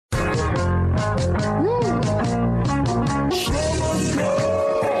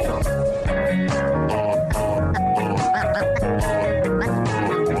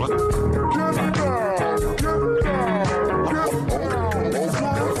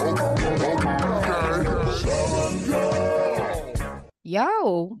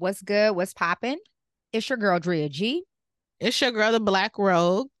Yo, what's good? What's poppin'? It's your girl Drea G, It's your girl, the Black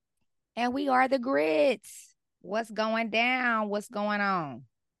Rogue. and we are the Grits. What's going down? What's going on?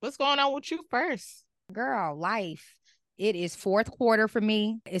 What's going on with you first? Girl, life. It is fourth quarter for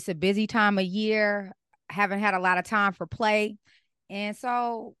me. It's a busy time of year. Haven't had a lot of time for play. And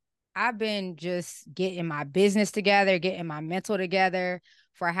so I've been just getting my business together, getting my mental together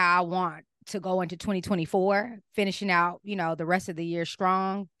for how I want to go into 2024, finishing out, the rest of the year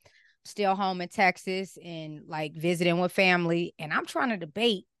strong. Still home in Texas and like visiting with family. And I'm trying to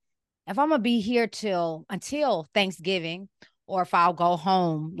debate if I'm gonna be here until Thanksgiving or if I'll go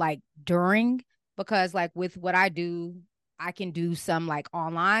home like during, because like with what I do, I can do some like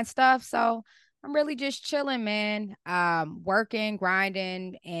online stuff. So I'm really just chilling, man. Working,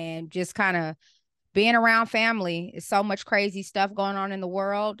 grinding, and just kind of being around family. It's so much crazy stuff going on in the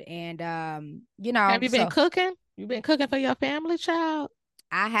world. And Have you been so cooking? You been cooking for your family, child?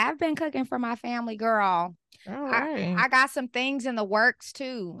 I have been cooking for my family, girl. All I right. I got some things in the works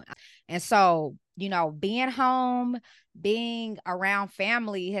too. And so, being home, being around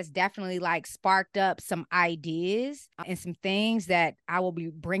family has definitely like sparked up some ideas and some things that I will be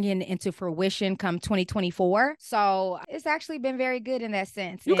bringing into fruition come 2024. So, it's actually been very good in that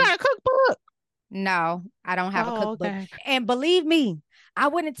sense. You And got a cookbook? no, I don't have a Oh, cookbook. okay. And believe me, I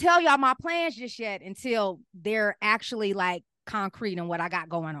wouldn't tell y'all my plans just yet until they're actually like concrete and what I got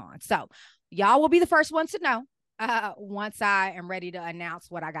going on. So y'all will be the first ones to know once I am ready to announce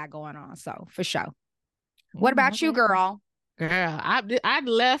what I got going on. So for sure. What about you, Mm-hmm. girl? Girl, I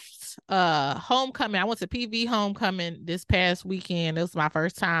left homecoming. I went to PV homecoming this past weekend. It was my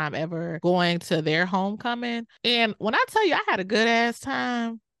first time ever going to their homecoming. And when I tell you I had a good ass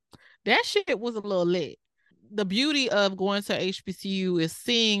time, that shit was a little lit. The beauty of going to HBCU is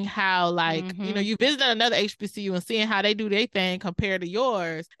seeing how, like, Mm-hmm. you visit another HBCU and seeing how they do their thing compared to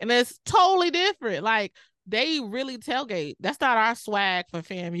yours. And it's totally different. Like, they really tailgate. That's not our swag for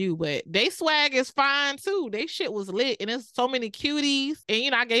FAMU, but they swag is fine too. They shit was lit. And there's so many cuties.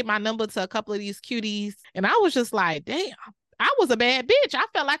 And, I gave my number to a couple of these cuties. And I was just like, damn. I was a bad bitch. I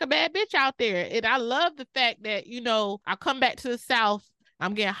felt like a bad bitch out there. And I love the fact that, I come back to the South.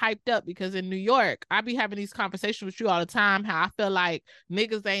 I'm getting hyped up because in New York, I be having these conversations with you all the time, how I feel like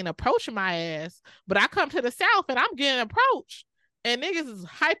niggas ain't approaching my ass. But I come to the South and I'm getting approached. And niggas is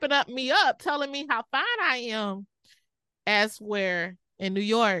hyping up me up, telling me how fine I am. As where in New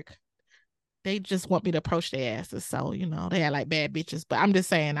York, they just want me to approach their asses. So, they are like bad bitches. But I'm just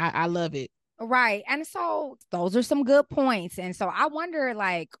saying, I love it. Right. And so those are some good points. And so I wonder,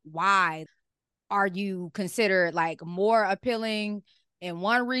 like, why are you considered like more appealing in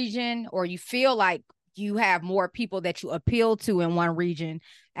one region, or you feel like you have more people that you appeal to in one region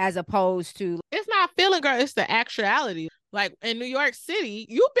as opposed to It's not feeling, girl. It's the actuality. Like in New York City,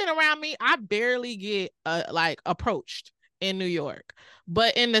 you've been around me. I barely get like approached in New York,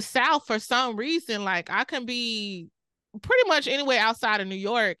 but in the South, for some reason, like I can be pretty much anywhere outside of New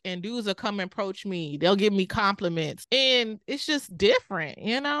York and dudes will come and approach me. They'll give me compliments and it's just different.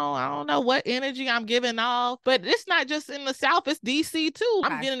 I don't know what energy I'm giving off, but it's not just in the South, it's DC too.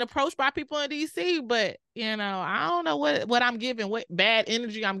 I'm getting approached by people in DC, but I don't know what I'm giving, what bad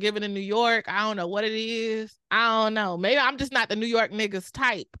energy I'm giving in New York. I don't know what it is. I don't know. Maybe I'm just not the New York niggas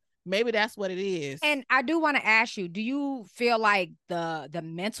type. Maybe that's what it is. And I do want to ask you, do you feel like the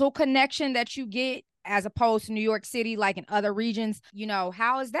mental connection that you get as opposed to New York City, like in other regions,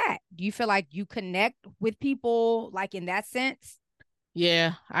 how is that? Do you feel like you connect with people like in that sense?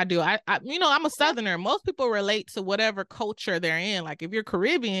 Yeah, I do. I'm a Southerner. Most people relate to whatever culture they're in. Like if you're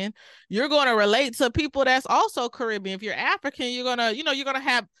Caribbean, you're going to relate to people that's also Caribbean. If you're African,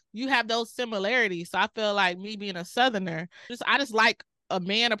 you have those similarities. So I feel like me being a Southerner, I just like a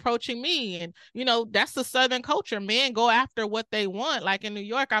man approaching me, and that's the Southern culture. Men go after what they want. Like in New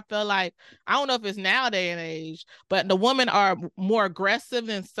York, I feel like, I don't know if it's nowadays and age, but the women are more aggressive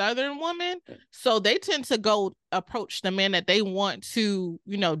than Southern women, so they tend to go approach the men that they want to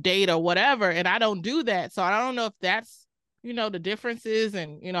date or whatever, and I don't do that. So I don't know if that's the differences,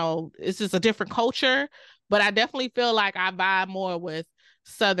 and it's just a different culture, but I definitely feel like I vibe more with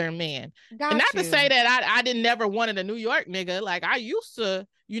Southern men. And not to say that I didn't never wanted a New York nigga. Like I used to,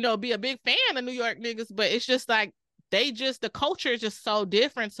 be a big fan of New York niggas, but it's just like the culture is just so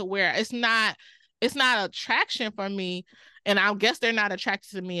different to where it's not attraction for me. and I guess they're not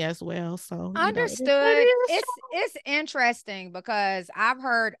attracted to me as well. So, you know, it is what it Understood. is. It's interesting because I've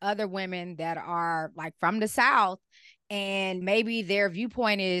heard other women that are like from the South, and maybe their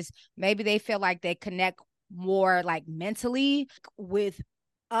viewpoint is maybe they feel like they connect more like mentally with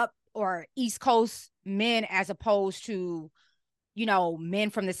up or East Coast men as opposed to, you know, men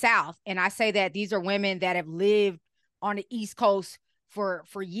from the South. And I say that these are women that have lived on the East Coast for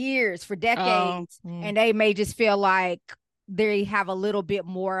years, for decades, and they may just feel like they have a little bit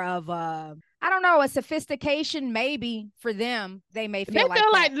more of a, I don't know, a sophistication maybe for them. They may They feel like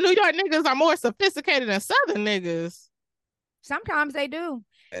feel that. like New York niggas are more sophisticated than Southern niggas. Sometimes they do.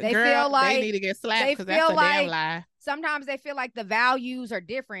 They Girl, feel like they need to get slapped they because that's feel a damn like lie. sometimes they feel like the values are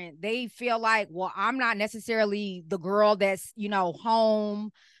different. They feel like, well, I'm not necessarily the girl that's, you know,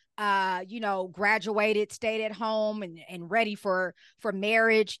 home, you know, graduated, stayed at home and ready for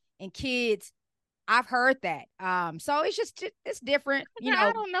marriage and kids. I've heard that. So it's different, you Girl,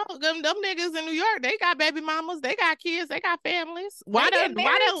 I know. don't know. Them niggas in New York, they got baby mamas, they got kids, they got families. They get Why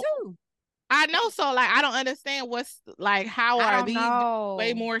married don't too. I know? So like, I don't understand what's like. How I are don't these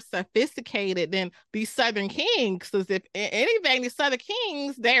way know. more sophisticated than these Southern kings? Because if anything, these Southern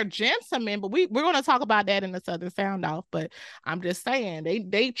kings, they're gentlemen. But we're gonna talk about that in the Southern Sound Off. But I'm just saying,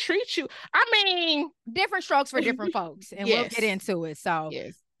 they treat you. I mean, Different strokes for different folks, and we'll get yes, into it. So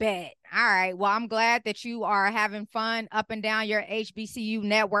yes, bet. All right. Well, I'm glad that you are having fun up and down your HBCU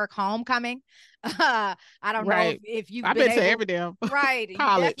network homecoming. I don't know right. if you've I've been been to able, every damn right. You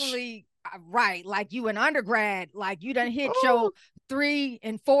college. definitely, right. Like you an undergrad, like you done hit your Ooh. 3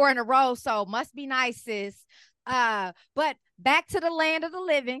 and 4 in a row. So must be nice, sis. But back to the land of the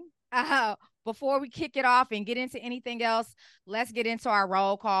living. Before we kick it off and get into anything else, let's get into our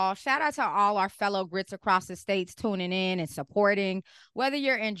roll call. Shout out to all our fellow grits across the states tuning in and supporting, whether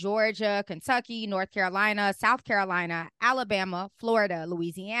you're in Georgia, Kentucky, North Carolina, South Carolina, Alabama, Florida,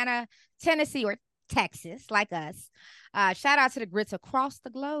 Louisiana, Tennessee, or Texas, like us. Shout out to the grits across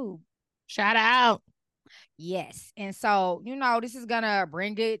the globe. Shout out. Yes. And so, you know, this is going to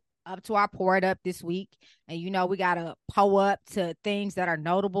bring it up to our pour it up this week. And, you know, we got to pull up to things that are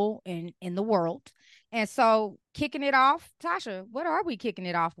notable in the world. And so, kicking it off, Tasha, what are we kicking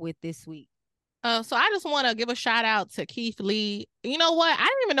it off with this week? So I just want to give a shout out to Keith Lee. You know what? I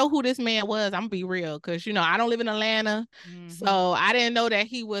didn't even know who this man was. I'm gonna be real, because you know I don't live in Atlanta, so I didn't know that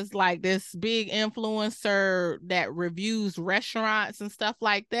he was like this big influencer that reviews restaurants and stuff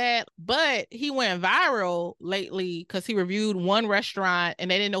like that. But he went viral lately because he reviewed one restaurant and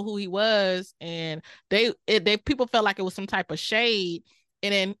they didn't know who he was, and they people felt like it was some type of shade,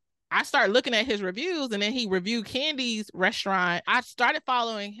 and then I started looking at his reviews, and then he reviewed Candy's restaurant. I started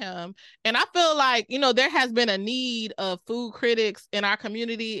following him, and I feel like, you know, there has been a need of food critics in our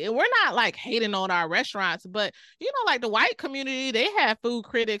community. And we're not like hating on our restaurants, but, you know, like the white community, they have food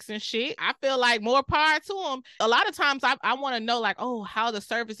critics and shit. I feel like more power to them. A lot of times I want to know like, oh, how the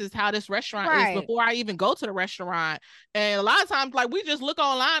service is, how this restaurant is before I even go to the restaurant. And a lot of times, like, we just look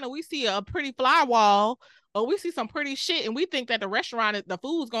online and we see a pretty fly wall, or we see some pretty shit and we think that the restaurant, the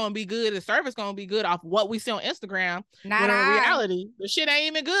food's gonna be good, the service gonna be good off what we see on Instagram. Not when in I. reality, the shit ain't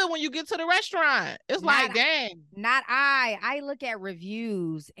even good when you get to the restaurant. It's like, dang. Not I. I look at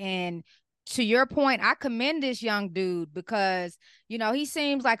reviews, and to your point, I commend this young dude because, you know, he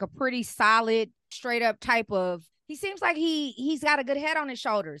seems like a pretty solid, straight up type of, he seems like he's got a good head on his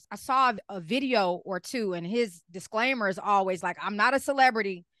shoulders. I saw a video or two, and his disclaimer is always like, I'm not a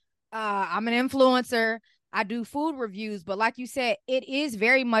celebrity. I'm an influencer. I do food reviews, but like you said, it is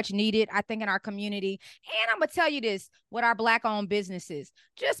very much needed, I think, in our community. And I'm gonna tell you this with our Black-owned businesses.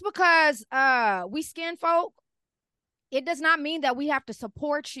 Just because we skin folk, it does not mean that we have to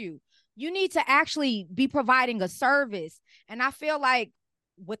support you. You need to actually be providing a service. And I feel like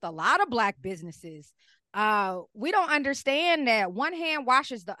with a lot of Black businesses, we don't understand that one hand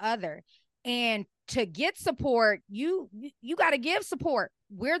washes the other. And to get support, you got to give support.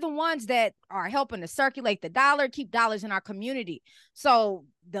 We're the ones that are helping to circulate the dollar, keep dollars in our community. So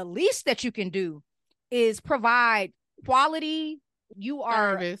the least that you can do is provide quality. You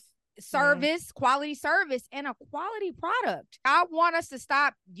are service, quality service, and a quality product. I want us to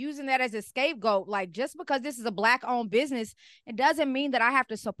stop using that as a scapegoat. Like, just because this is a Black-owned business, it doesn't mean that I have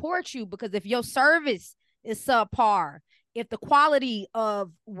to support you, because if your service is subpar, if the quality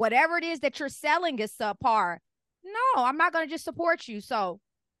of whatever it is that you're selling is subpar, no, I'm not going to just support you. So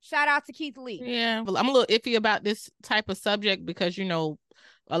shout out to Keith Lee. Yeah, well, I'm a little iffy about this type of subject because, you know,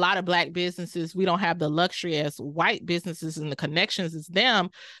 a lot of Black businesses, we don't have the luxury as white businesses and the connections as them.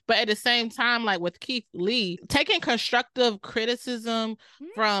 But at the same time, like with Keith Lee, taking constructive criticism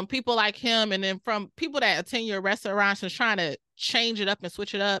from people like him, and then from people that attend your restaurants and trying to change it up and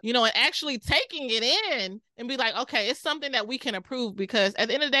switch it up, you know, and actually taking it in and be like, okay, it's something that we can improve, because at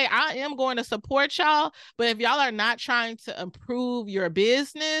the end of the day, I am going to support y'all. But if y'all are not trying to improve your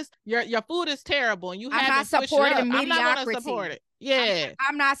business, your food is terrible and you haven't switched it up, I'm not going to support it. Yeah.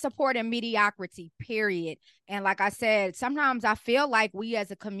 I'm not supporting mediocrity, period. And like I said, sometimes I feel like we as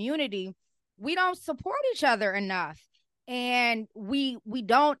a community, we don't support each other enough. And we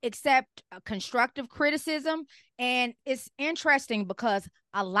don't accept constructive criticism. And it's interesting because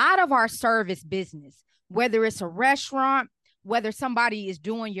a lot of our service business, whether it's a restaurant, whether somebody is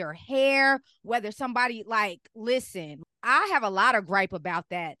doing your hair, whether somebody, like, listen, I have a lot of gripe about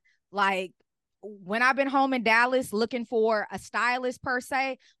that. Like, when I've been home in Dallas looking for a stylist per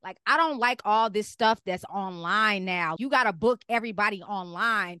se, like, I don't like all this stuff that's online now. You got to book everybody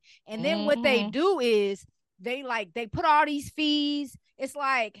online. And then what they do is they put all these fees. It's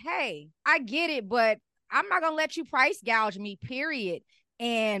like, hey, I get it, but I'm not going to let you price gouge me, period.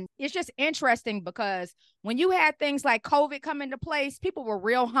 And it's just interesting because when you had things like COVID come into place, people were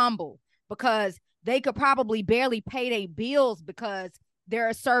real humble because they could probably barely pay their bills because they're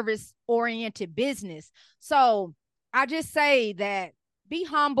a service-oriented business. So I just say that be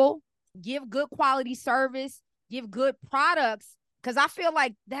humble, give good quality service, give good products, because I feel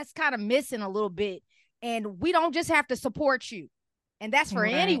like that's kind of missing a little bit. And we don't just have to support you. And that's for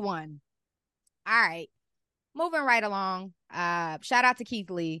anyone. All right. Moving right along. Shout out to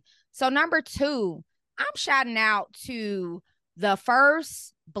Keith Lee. So number 2, I'm shouting out to the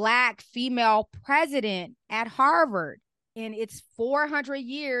first Black female president at Harvard in its 400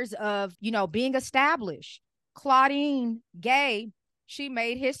 years of, you know, being established. Claudine Gay, she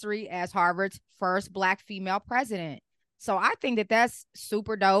made history as Harvard's first Black female president. So I think that that's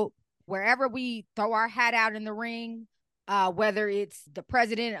super dope. Wherever we throw our hat out in the ring, whether it's the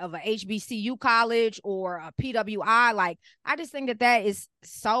president of a HBCU college or a PWI, like, I just think that that is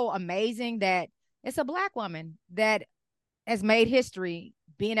so amazing that it's a Black woman that has made history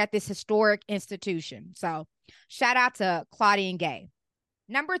being at this historic institution. So shout out to Claudine Gay.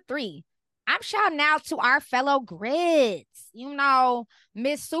 Number 3, I'm shouting out to our fellow grits. You know,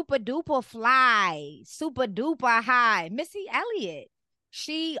 Miss Super Duper Fly, Super Duper High, Missy Elliott.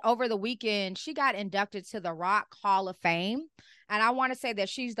 She, over the weekend, she got inducted to the Rock Hall of Fame. And I want to say that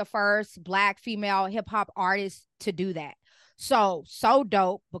she's the first Black female hip hop artist to do that. So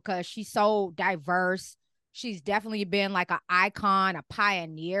dope because she's so diverse. She's definitely been like an icon, a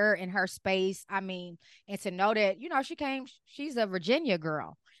pioneer in her space. I mean, and to know that, you know, she's a Virginia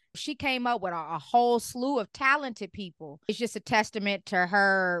girl. She came up with a whole slew of talented people. It's just a testament to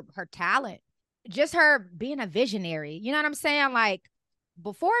her talent. Just her being a visionary. You know what I'm saying? Like,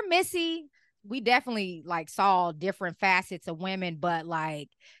 before Missy, we definitely like saw different facets of women, but like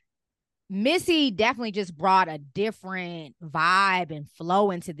Missy definitely just brought a different vibe and flow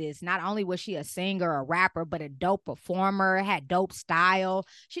into this. Not only was she a singer, a rapper, but a dope performer, had dope style.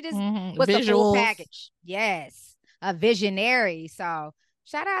 She just was the full package. Yes, a visionary. So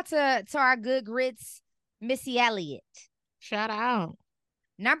shout out to our good grits, Missy Elliott. Shout out.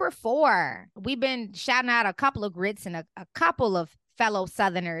 Number 4, we've been shouting out a couple of grits and a couple of fellow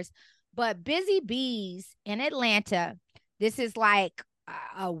Southerners, but Busy Bees in Atlanta. This is like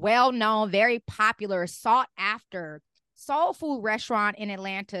a well-known, very popular, sought-after soul food restaurant in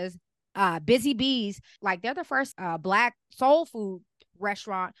Atlanta's Busy Bees. Like, they're the first Black soul food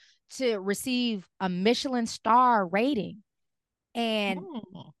restaurant to receive a Michelin star rating. And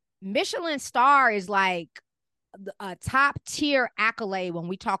Michelin star is like a top tier accolade when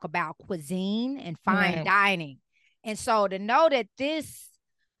we talk about cuisine and fine dining. And so to know that this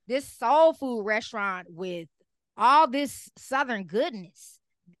soul food restaurant with all this Southern goodness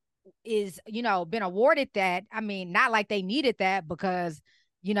is, you know, been awarded that. I mean, not like they needed that because,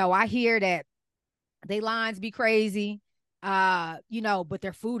 you know, I hear that they lines be crazy, you know, but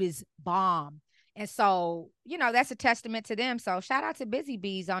their food is bomb. And so, you know, that's a testament to them. So shout out to Busy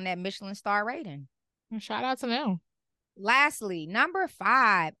Bees on that Michelin star rating. Shout out to them. Lastly, number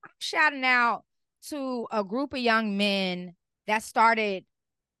 5, I'm shouting out to a group of young men that started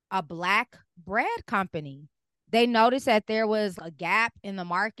a Black bread company. They noticed that there was a gap in the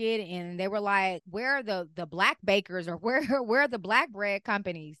market and they were like, where are the Black bakers, or where are the Black bread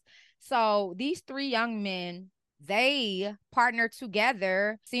companies? So these 3 young men, they partnered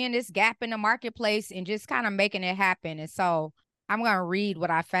together, seeing this gap in the marketplace and just kind of making it happen. And so I'm going to read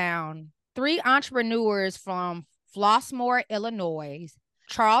what I found. 3 entrepreneurs from Flossmoor, Illinois,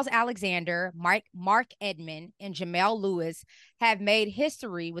 Charles Alexander, Mark Edmond, and Jamel Lewis have made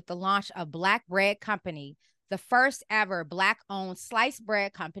history with the launch of Black Bread Company, the first ever Black-owned sliced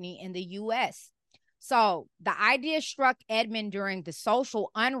bread company in the U.S. So the idea struck Edmond during the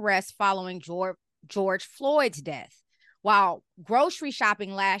social unrest following George Floyd's death. While grocery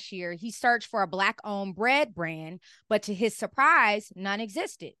shopping last year, he searched for a Black-owned bread brand, but to his surprise, none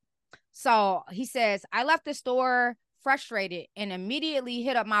existed. So he says, I left the store frustrated and immediately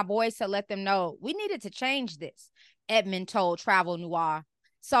hit up my boys to let them know we needed to change this, Edmond told Travel Noir.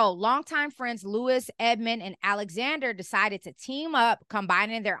 So longtime friends Lewis, Edmond, and Alexander decided to team up,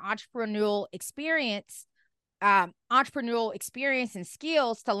 combining their entrepreneurial experience and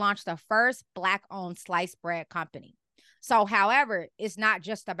skills to launch the first Black-owned sliced bread company. So, however, it's not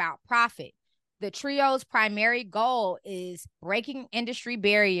just about profit. The trio's primary goal is breaking industry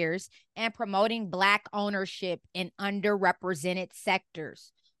barriers and promoting Black ownership in underrepresented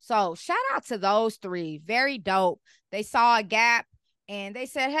sectors. So shout out to those three. Very dope. They saw a gap and they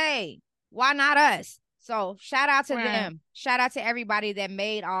said, hey, why not us? So shout out to them. Shout out to everybody that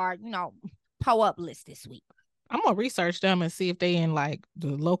made our, po-up list this week. I'm gonna research them and see if they in like the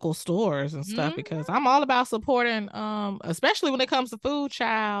local stores and stuff, because I'm all about supporting, especially when it comes to food,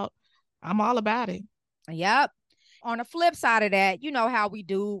 child. I'm all about it. Yep. On the flip side of that, you know how we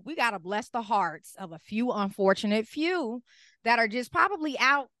do. We got to bless the hearts of a few unfortunate few that are just probably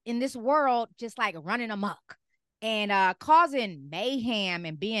out in this world, just like running amok and causing mayhem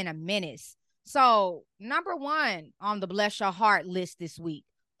and being a menace. So number one on the bless your heart list this week.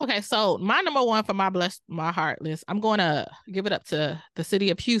 Okay, so my number one for my bless my heart list, I'm going to give it up to the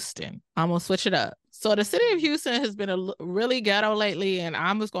city of Houston. I'm going to switch it up. So the city of Houston has been really ghetto lately, and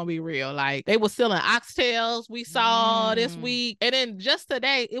I'm just going to be real. Like, they were stealing oxtails we saw this week. And then just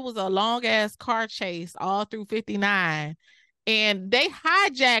today, it was a long-ass car chase all through 59. And they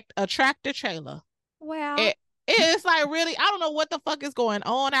hijacked a tractor trailer. Well, it's like, really, I don't know what the fuck is going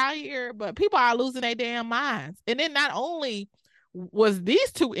on out here, but people are losing their damn minds. And then not only was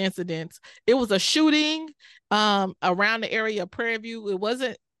these two incidents, it was a shooting around the area of Prairie View.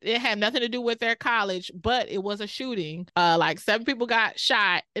 It had nothing to do with their college, but it was a shooting. Like 7 people got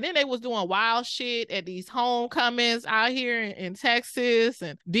shot, and then they was doing wild shit at these homecomings out here in Texas,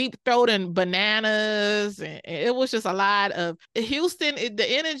 and deep throating bananas, and it was just a lot of Houston. The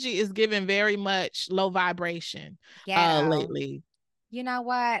energy is given very much low vibration lately. You know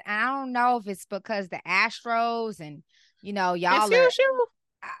what? I don't know if it's because the Astros and y'all Excuse you?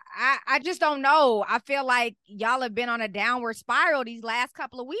 I just don't know. I feel like y'all have been on a downward spiral these last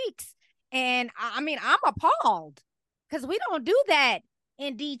couple of weeks. And I'm appalled because we don't do that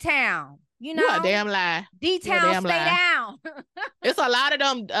in D-Town. You a damn lie. D-Town, stay down. It's a lot of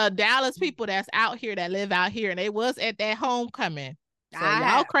them Dallas people that's out here that live out here, and they was at that homecoming. So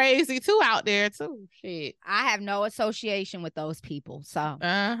y'all crazy too out there too. Shit. I have no association with those people. So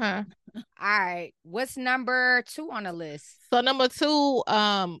all right. What's number 2 on the list? So number 2,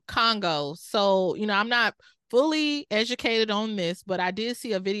 Congo. So, I'm not fully educated on this, but I did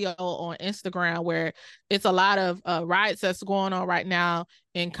see a video on Instagram where it's a lot of riots that's going on right now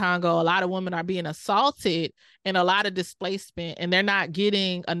in Congo. A lot of women are being assaulted and a lot of displacement, and they're not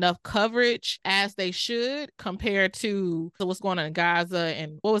getting enough coverage as they should compared to what's going on in Gaza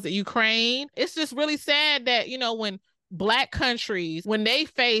and Ukraine. It's just really sad that, when Black countries, when they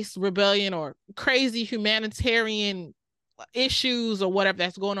face rebellion or crazy humanitarian issues or whatever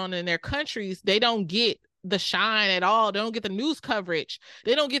that's going on in their countries, they don't get the shine at all. They don't get the news coverage.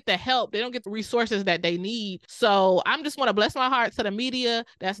 They don't get the help. They don't get the resources that they need. So I'm just want to bless my heart to the media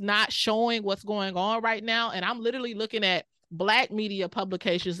that's not showing what's going on right now. And I'm literally looking at Black media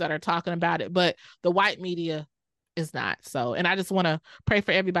publications that are talking about it, but the white media is not. So, and I just want to pray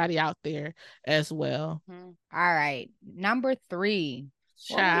for everybody out there as well. All right. Number 3.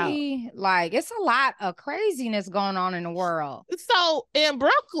 Child. It's a lot of craziness going on in the world. So in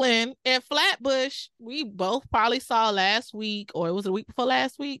Brooklyn, in Flatbush, we both probably saw last week, or it was a week before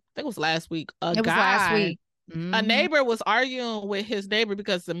last week. I think it was last week. Last week. A neighbor was arguing with his neighbor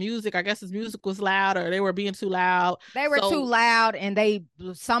because his music was loud, or they were being too loud. They were too loud, and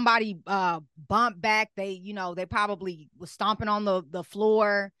somebody bumped back. They probably was stomping on the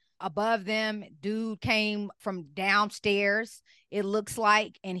floor above them. Dude came from downstairs, it looks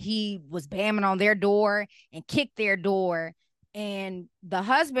like, and he was banging on their door and kicked their door. And the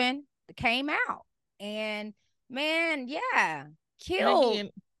husband came out and, man,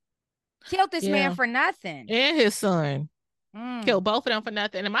 killed this man for nothing. And his son. Killed both of them for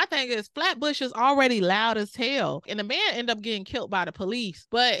nothing. And my thing is, Flatbush is already loud as hell, and the man ended up getting killed by the police.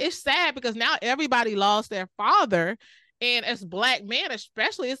 But it's sad because now everybody lost their father, And as Black men,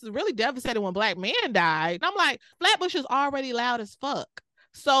 especially, it's really devastating when Black men died. And I'm like, Flatbush is already loud as fuck.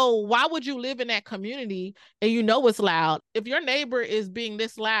 So why would you live in that community and you know it's loud? If your neighbor is being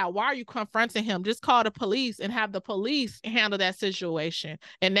this loud, why are you confronting him? Just call the police and have the police handle that situation.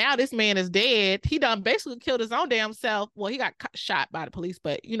 And now this man is dead. He done basically killed his own damn self. Well, he got shot by the police,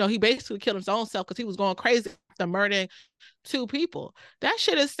 but you know, he basically killed his own self because he was going crazy after murdering 2 people. That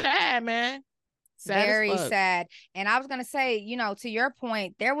shit is sad, man. Sad as Very fuck. sad. And I was gonna say, you know, to your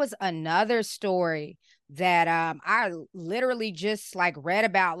point, there was another story that I literally just like read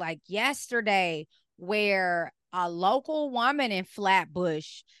about like yesterday, where a local woman in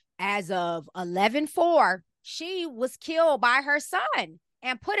Flatbush, as of 11/4, she was killed by her son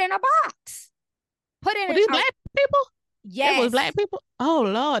and put in a box. Put in Were these a Black people? It was Yes. Black people. Oh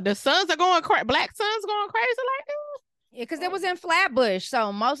Lord, the sons are going crazy. Black sons going crazy like that. Yeah, because it was in Flatbush,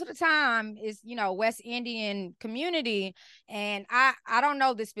 so most of the time it's, you know, West Indian community, and I don't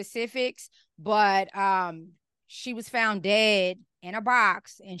know the specifics, but she was found dead in a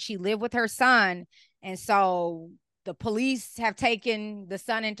box, and she lived with her son, and so the police have taken the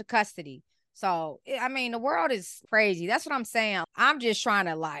son into custody. So I mean, the world is crazy. That's what I'm saying. I'm just trying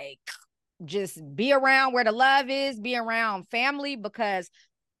to like just be around where the love is, be around family, because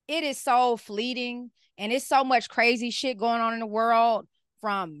it is so fleeting, and it's so much crazy shit going on in the world,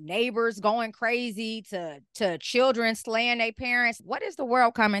 from neighbors going crazy to children slaying their parents. What is the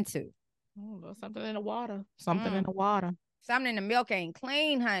world coming to? Oh, something in the water. Something in Mm. the water. Something in the milk ain't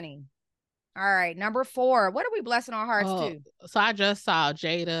clean, honey. All right, number 4. What are we blessing our hearts Oh, to? so I just saw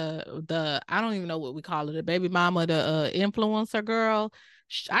Jada, I don't even know what we call it, the baby mama, the influencer girl.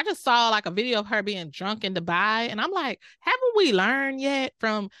 I just saw like a video of her being drunk in Dubai, and I'm like, haven't we learned yet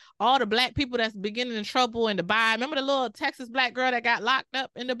from all the Black people that's been getting in trouble in Dubai? Remember the little Texas Black girl that got locked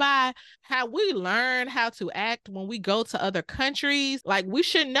up in Dubai? Have we learned how to act when we go to other countries? Like, we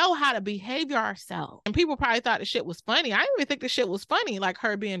should know how to behave ourselves. And people probably thought the shit was funny. I didn't even think the shit was funny, like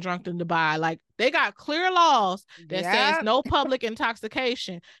her being drunk in Dubai. Like, they got clear laws that says Yeah, no public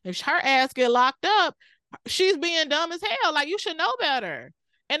intoxication. If her ass get locked up, she's being dumb as hell. Like, you should know better.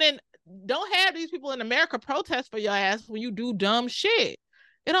 And then don't have these people in America protest for your ass when you do dumb shit.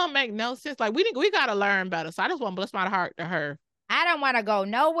 It don't make no sense. Like, we gotta learn better. So I just want to bless my heart to her. I don't want to go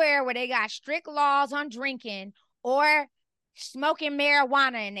nowhere where they got strict laws on drinking or smoking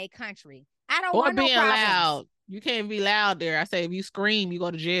marijuana in their country. I don't Or want no being problems. loud. You can't be loud there. I say if you scream, you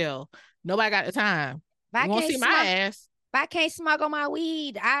go to jail. Nobody got the time. If I You won't can't see my smoke, ass. if I can't smuggle my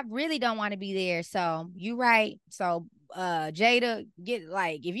weed, I really don't want to be there. So you right. So Jada, get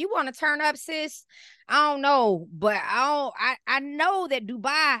like, if you want to turn up, sis, I don't know, but I know that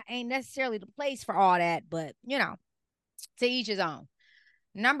Dubai ain't necessarily the place for all that, but you know, to each his own.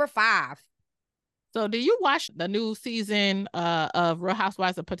 Number 5. So do you watch the new season of Real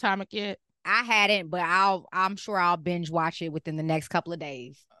Housewives of Potomac yet? I hadn't, but I'm sure I'll binge watch it within the next couple of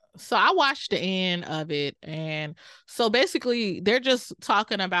days. So I watched the end of it, and so basically they're just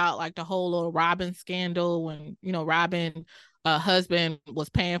talking about like the whole little Robin scandal when, you know, Robin husband was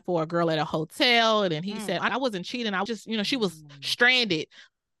paying for a girl at a hotel, and then he said, I wasn't cheating, I just, you know, she was stranded,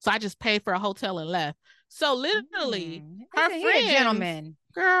 so I just paid for a hotel and left. So literally her Isn't he a friends, gentleman?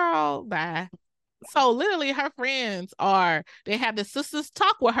 girl, bye. So literally her friends they have the sisters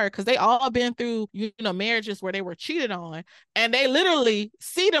talk with her because they all been through, you know, marriages where they were cheated on, and they literally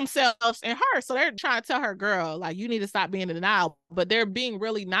see themselves in her. So they're trying to tell her, girl, like, you need to stop being in denial, but they're being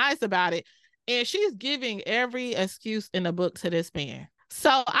really nice about it. And she's giving every excuse in the book to this man.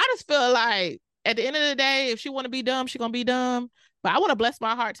 So I just feel like at the end of the day, if she want to be dumb, she's gonna be dumb. But I want to bless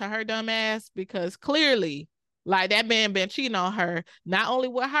my heart to her dumb ass, because clearly, like, that man been cheating on her, not only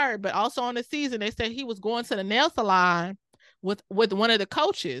with her, but also on the season. They said he was going to the nail salon with one of the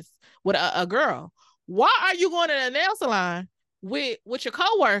coaches, with a girl. Why are you going to the nail salon with your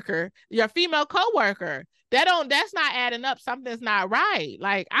coworker, your female coworker? That's not adding up. Something's not right.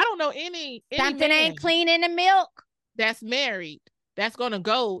 Like, I don't know any Something man ain't clean in the milk. that's married that's gonna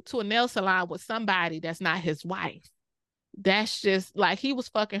go to a nail salon with somebody that's not his wife. That's just like, he was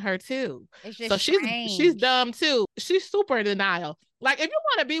fucking her too. It's So just she's strange. dumb too. She's super in denial. Like, if you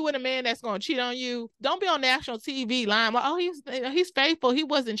want to be with a man that's gonna cheat on you, don't be on national TV line. Well, oh, he's faithful. He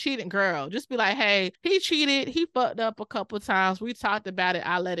wasn't cheating, girl. Just be like, hey, he cheated. He fucked up a couple of times. We talked about it.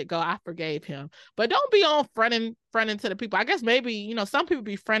 I let it go. I forgave him. But don't be on fronting to the people. I guess maybe, you know, some people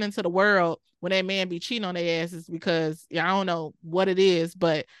be fronting to the world when that man be cheating on their asses because, yeah, I don't know what it is,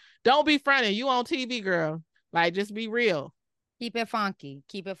 but don't be fronting. You on TV, girl. Like, just be real. Keep it funky.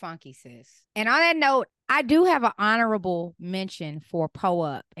 Keep it funky, sis. And on that note, I do have an honorable mention for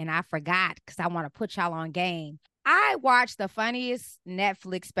Up, and I forgot because I want to put y'all on game. I watched the funniest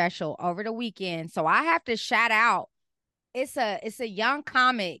Netflix special over the weekend. So I have to shout out. It's a young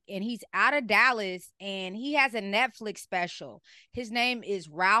comic and he's out of Dallas and he has a Netflix special. His name is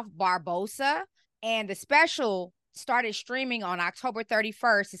Ralph Barbosa and the special started streaming on October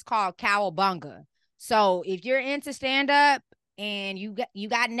 31st. It's called Cowabunga. So if you're into stand up and you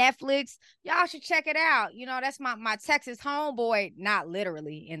got Netflix, y'all should check it out. You know, that's my Texas homeboy, not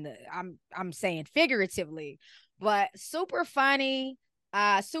literally in the I'm saying figuratively, but super funny,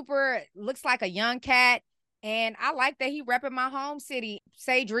 super looks like a young cat. And I like that he repping my home city.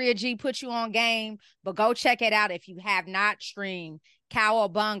 Say Drea G put you on game, but go check it out if you have not streamed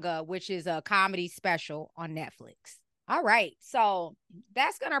Cowabunga, which is a comedy special on Netflix. All right. So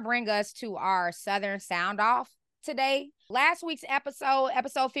that's going to bring us to our Southern Sound Off today. Last week's episode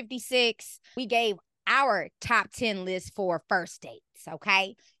 56, we gave our top 10 list for first dates.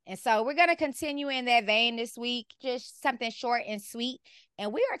 Okay. And so we're going to continue in that vein this week, just something short and sweet.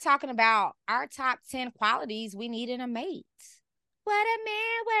 And we are talking about our top 10 qualities we need in a mate. What a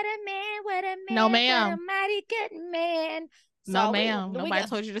man, what a man, what a man. No, ma'am. What a mighty good man. So no, ma'am. Nobody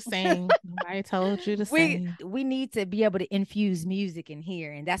told you to sing. Nobody told you to sing. We need to be able to infuse music in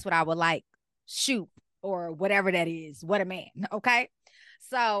here. And that's what I would like. Shoot, or whatever that is. What a man. Okay.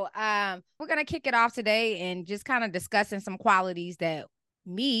 So we're going to kick it off today and just kind of discussing some qualities that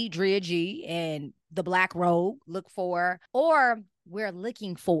me, Drea G, and the Black Rogue look for, or we're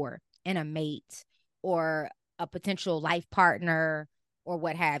looking for in a mate or a potential life partner or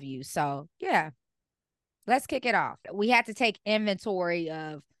what have you. So yeah, let's kick it off. We had to take inventory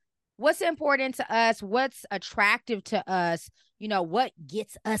of what's important to us, what's attractive to us, you know, what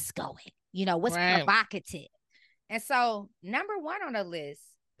gets us going, you know, what's provocative. And so number one on the list,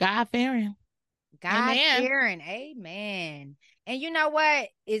 God-fearing. God-fearing. Amen. And you know what?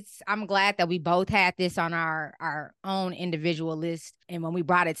 I'm glad that we both had this on our own individual list. And when we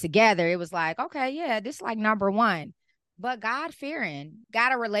brought it together, it was like, okay, yeah, this is like number one. But God-fearing,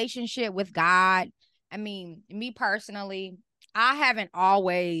 got a relationship with God. I mean, me personally, I haven't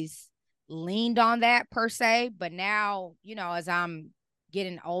always leaned on that per se, but now, you know, as I'm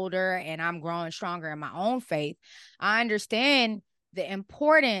getting older and I'm growing stronger in my own faith, I understand the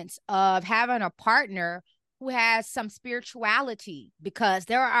importance of having a partner who has some spirituality, because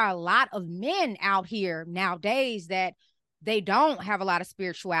there are a lot of men out here nowadays that they don't have a lot of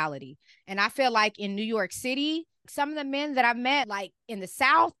spirituality. And I feel like in New York City, some of the men that I've met, like in the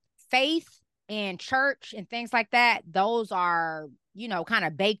South, faith and church and things like that, those are, you know, kind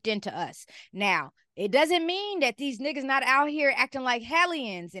of baked into us. Now, it doesn't mean that these niggas not out here acting like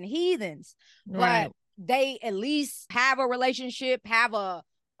hellions and heathens, but they at least have a relationship, have a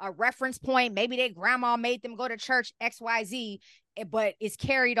reference point. Maybe their grandma made them go to church XYZ, but it's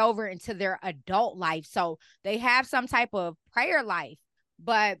carried over into their adult life. So they have some type of prayer life.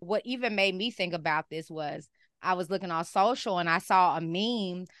 But what even made me think about this was I was looking on social and I saw a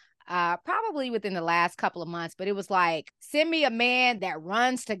meme probably within the last couple of months, but it was like, send me a man that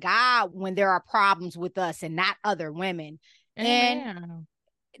runs to God when there are problems with us and not other women. Amen. And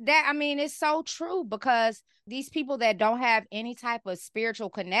that, I mean, it's so true, because these people that don't have any type of spiritual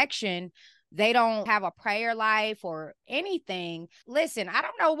connection, they don't have a prayer life or anything. Listen, I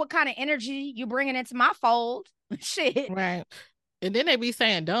don't know what kind of energy you bringing into my fold. Shit. Right. And then they be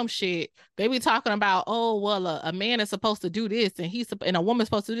saying dumb shit. They be talking about, oh, well, a man is supposed to do this and a woman's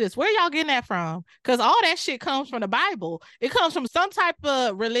supposed to do this. Where y'all getting that from? Because all that shit comes from the Bible. It comes from some type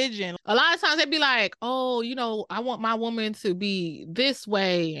of religion. A lot of times they be like, oh, you know, I want my woman to be this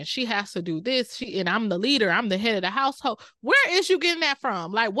way and she has to do this. And I'm the leader. I'm the head of the household. Where is you getting that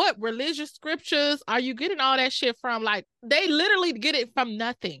from? Like, what religious scriptures are you getting all that shit from? Like, they literally get it from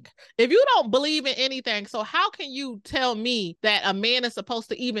nothing. If you don't believe in anything, so how can you tell me that a man is supposed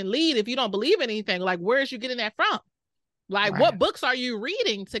to even lead if you don't believe in anything? Like, where is you getting that from? Like, what books are you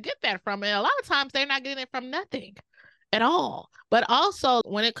reading to get that from? And a lot of times they're not getting it from nothing at all. But also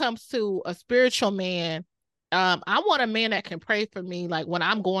when it comes to a spiritual man, I want a man that can pray for me, like when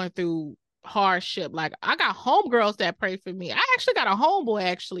I'm going through hardship. Like, I got homegirls that pray for me. I actually got a homeboy,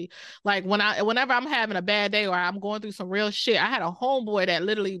 actually. Like, whenever I'm having a bad day or I'm going through some real shit, I had a homeboy that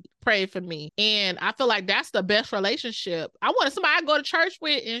literally prayed for me. And I feel like that's the best relationship. I wanted somebody I go to church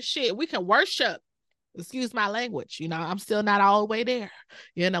with and shit. We can worship. Excuse my language. You know, I'm still not all the way there,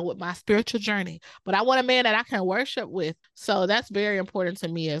 you know, with my spiritual journey. But I want a man that I can worship with. So that's very important to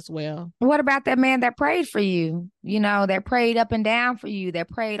me as well. What about that man that prayed for you? You know, that prayed up and down for you, that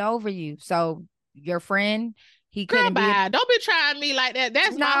prayed over you. So your friend, he couldn't be. Don't be trying me like that.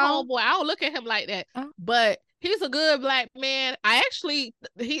 That's my homeboy. I don't look at him like that. But he's a good black man.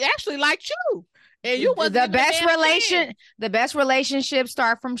 He actually liked you. And you wasn't giving a man a chance. The best relationships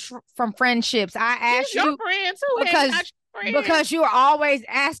start from friendships. I He's asked your you friend too. He ain't not your friend. because you are always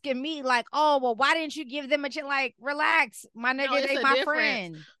asking me like, oh well, why didn't you give them a chance? Like, relax, my No, nigga, it's they a my difference.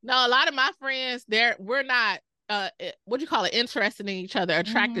 friend. No, a lot of my friends, we're not what do you call it, interested in each other,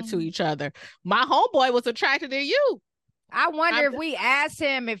 attracted to each other. My homeboy was attracted to you. I wonder if we asked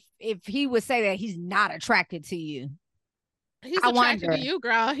him if he would say that he's not attracted to you. He's attracted to you,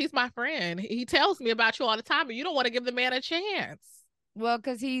 girl. He's my friend. He tells me about you all the time, but you don't want to give the man a chance. Well,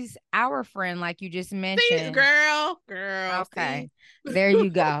 because he's our friend, like you just mentioned. See, girl. Okay. See? There you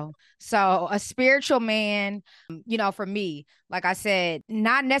go. So a spiritual man, for me, like I said,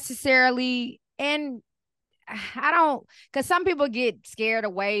 not necessarily, and I don't, because some people get scared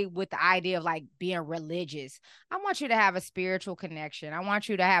away with the idea of like being religious. I want you to have a spiritual connection. I want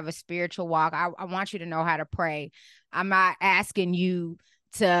you to have a spiritual walk. I want you to know how to pray. I'm not asking you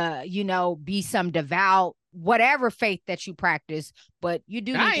to, be some devout, whatever faith that you practice, but you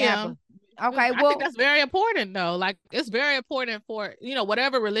do need to have okay. I think that's very important though. Like it's very important for,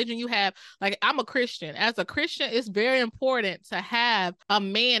 whatever religion you have. Like I'm a Christian. As a Christian, it's very important to have a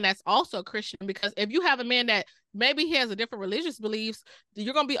man that's also a Christian, because if you have a man that maybe he has a different religious beliefs,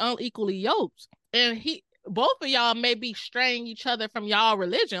 you're going to be unequally yoked. And both of y'all may be straying each other from y'all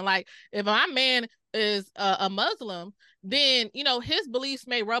religion. Like if my man is a Muslim, then his beliefs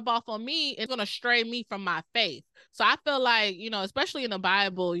may rub off on me. It's going to stray me from my faith. So I feel like, especially in the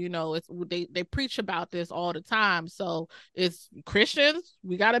Bible, it's they preach about this all the time. So it's Christians,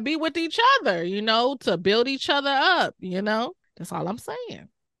 we got to be with each other, to build each other up. That's all I'm saying.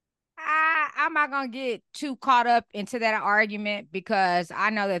 I'm not gonna get too caught up into that argument, because I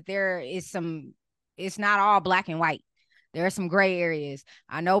know that there is it's not all black and white. There are some gray areas.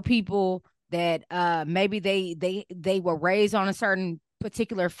 I know people that maybe they were raised on a certain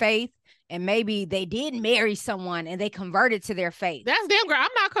particular faith, and maybe they did marry someone and they converted to their faith. That's them, girl. I'm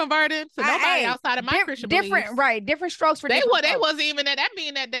not converted to nobody outside of my Christian beliefs. Right, different strokes for they wasn't even that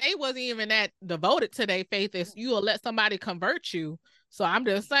mean that they wasn't even that devoted to their faith as you will let somebody convert you. So I'm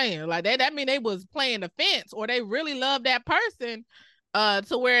just saying, like that mean they was playing the fence, or they really love that person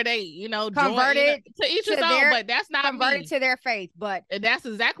to where they, converted to each his own, but that's not converted to their faith. But that's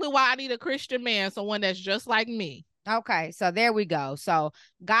exactly why I need a Christian man, someone that's just like me. Okay, so there we go. So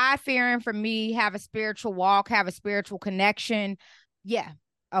God-fearing for me, have a spiritual walk, have a spiritual connection. Yeah.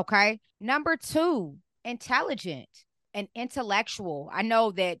 Okay. Number 2, intelligent and intellectual. I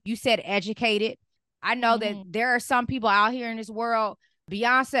know that you said educated. I know that there are some people out here in this world.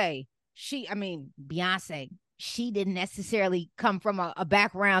 Beyonce, she didn't necessarily come from a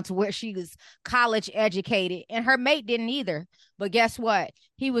background to where she was college educated, and her mate didn't either. But guess what?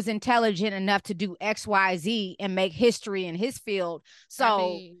 He was intelligent enough to do XYZ and make history in his field.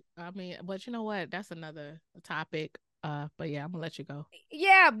 So, I mean, but you know what? That's another topic. But yeah, I'm gonna let you go.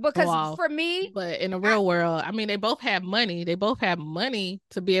 Yeah, because for me, but in the real world, I mean, they both have money. They both have money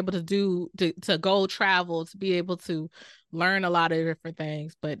to be able to to go travel, to be able to learn a lot of different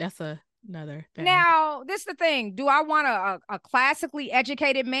things. But that's another thing. Now, this is the thing. Do I want a classically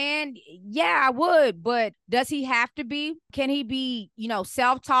educated man? Yeah, I would. But does he have to be? Can he be,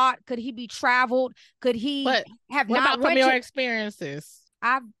 self-taught? Could he be traveled? Could he have what not about from your experiences?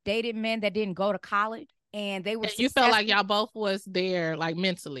 I've dated men that didn't go to college, and they were you felt like y'all both was there, like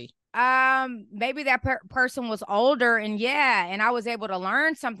mentally. Maybe that person was older, and and I was able to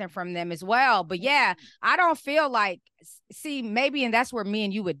learn something from them as well. But yeah, I don't feel like, maybe, and that's where me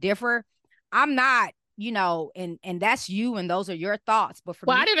and you would differ. I'm not, and that's you, and those are your thoughts. But for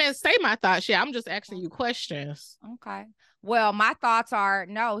me, I didn't say my thoughts yet. I'm just asking you questions. Okay. Well, my thoughts are,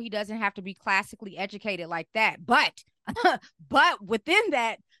 no, he doesn't have to be classically educated like that. But within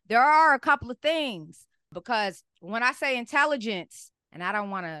that, there are a couple of things, because when I say intelligence, and I don't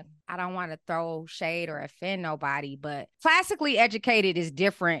want to throw shade or offend nobody, but classically educated is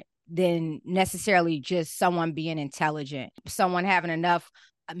different than necessarily just someone being intelligent, someone having enough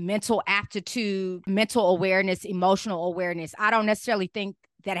mental aptitude, mental awareness, emotional awareness. I don't necessarily think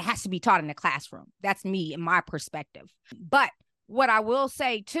that it has to be taught in the classroom. That's me and my perspective. But what I will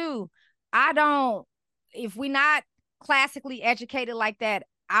say too, if we're not classically educated like that,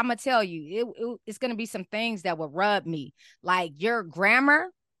 I'm going to tell you, it's going to be some things that will rub me. Like your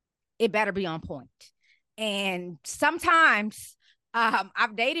grammar, it better be on point. And sometimes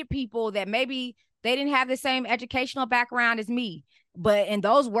I've dated people that maybe they didn't have the same educational background as me. And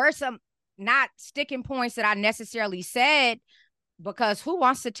those were some not sticking points that I necessarily said, because who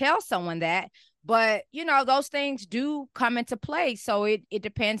wants to tell someone that? But, those things do come into play. So it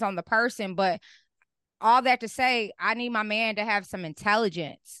depends on the person. But all that to say, I need my man to have some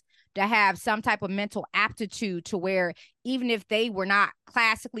intelligence, to have some type of mental aptitude to where even if they were not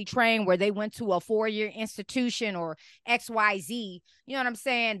classically trained, where they went to a 4-year institution or XYZ, you know what I'm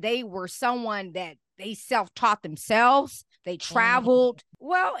saying? They were someone that they self-taught themselves. They traveled.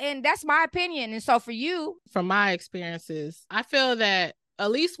 Well, and that's my opinion. And so for you, from my experiences, I feel that at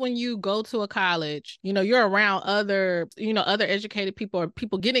least when you go to a college, you're around other educated people or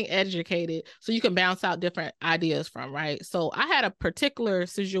people getting educated, so you can bounce out different ideas from, right? So I had a particular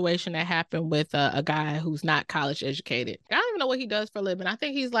situation that happened with a guy who's not college educated. I don't even know what he does for a living. I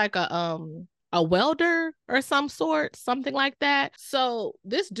think he's like a welder or something like that. So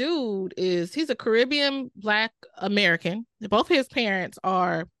this dude he's a Caribbean Black American. Both his parents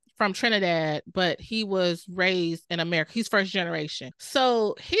are from Trinidad, but he was raised in America. He's first generation.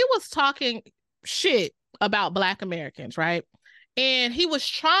 So he was talking shit about Black Americans, right? And he was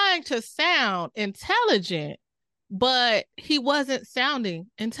trying to sound intelligent, but he wasn't sounding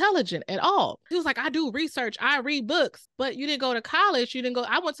intelligent at all. He was like, I do research, I read books, but you didn't go to college. You didn't go.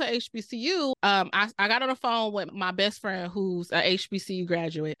 I went to HBCU. I got on the phone with my best friend who's a HBCU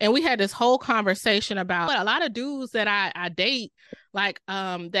graduate, and we had this whole conversation about a lot of dudes that I date, like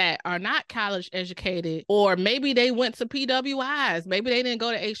that are not college educated, or maybe they went to PWIs, maybe they didn't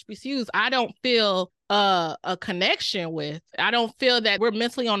go to HBCUs. I don't feel a connection with. I don't feel that we're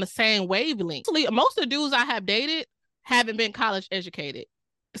mentally on the same wavelength. Most of the dudes I have dated haven't been college educated.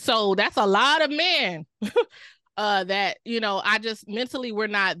 So that's a lot of men that, I just mentally we're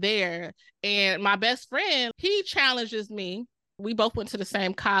not there. And my best friend, he challenges me. We both went to the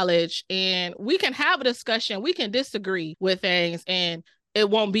same college, and we can have a discussion. We can disagree with things, and it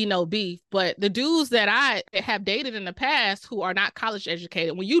won't be no beef. But the dudes that I have dated in the past who are not college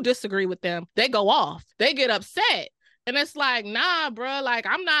educated, when you disagree with them, they go off. They get upset. And it's like, nah, bro, like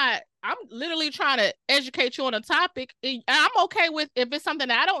I'm literally trying to educate you on a topic. I'm okay with if it's something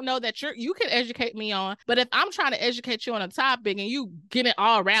that I don't know that you can educate me on. But if I'm trying to educate you on a topic and you getting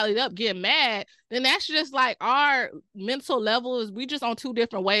all rallied up, getting mad, then that's just like our mental level we just on two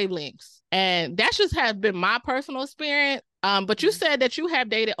different wavelengths. And that just has been my personal experience. But you said that you have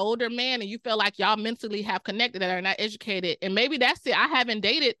dated older men and you feel like y'all mentally have connected that are not educated. And maybe that's it. I haven't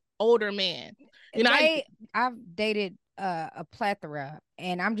dated older men. I've dated a plethora,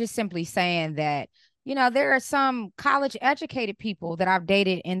 and I'm just simply saying that, there are some college educated people that I've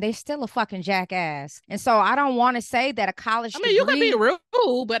dated and they still a fucking jackass. And so I don't want to say that a college degree, you can be rude,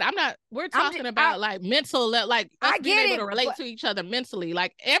 but we're talking about like mental, like us being able to relate to each other mentally.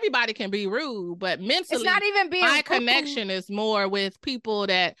 Like everybody can be rude, but mentally, it's not even being my rude. connection is more with people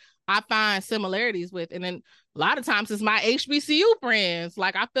that I find similarities with. And then a lot of times it's my HBCU friends.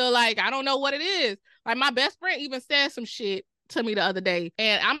 Like I feel like I don't know what it is. Like my best friend even said some shit to me the other day,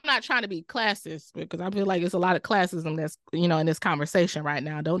 and I'm not trying to be classist because I feel like it's a lot of classism that's in this conversation right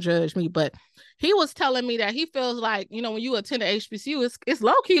now. Don't judge me, but he was telling me that he feels like when you attend a HBCU, it's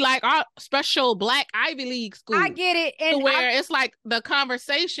low key like our special Black Ivy League school. I get it, and where it's like the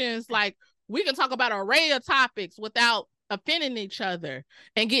conversations, like we can talk about an array of topics without offending each other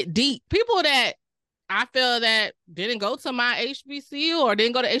and get deep. People that I feel that didn't go to my HBCU or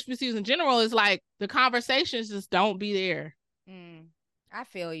didn't go to HBCUs in general, is like the conversations just don't be there. I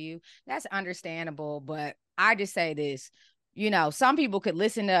feel you. That's understandable, but I just say this, some people could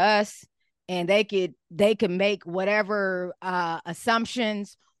listen to us and they could make whatever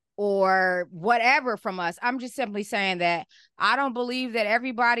assumptions or whatever from us. I'm just simply saying that I don't believe that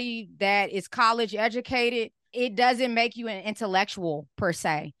everybody that is college educated, it doesn't make you an intellectual per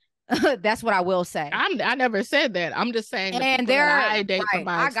se. That's what I will say. I never said that. I'm just saying the people that I date from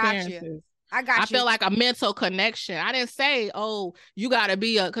my experiences. I feel like a mental connection. I didn't say, oh, you got to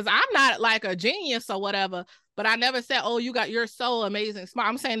be because I'm not like a genius or whatever, but I never said, oh, you're so amazing smart.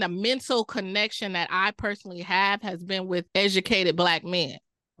 I'm saying the mental connection that I personally have has been with educated Black men,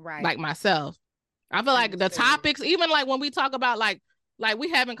 right? Like myself. I feel like the topics, even like when we talk about like we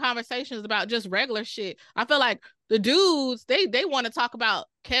having conversations about just regular shit, I feel like the dudes, they want to talk about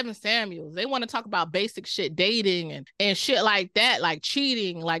Kevin Samuels. They want to talk about basic shit, dating and shit like that, like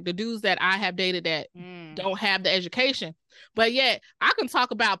cheating, like the dudes that I have dated that don't have the education. But yet I can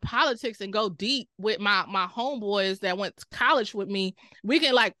talk about politics and go deep with my homeboys that went to college with me. We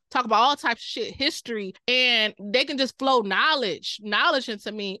can like talk about all types of shit, history, and they can just flow knowledge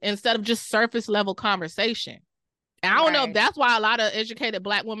into me instead of just surface level conversation. And I don't know if that's why a lot of educated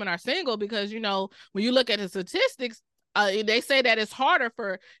Black women are single, because, when you look at the statistics, they say that it's harder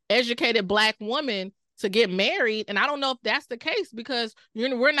for educated Black women to get married. And I don't know if that's the case because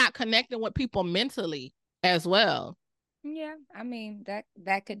we're not connecting with people mentally as well. Yeah, I mean,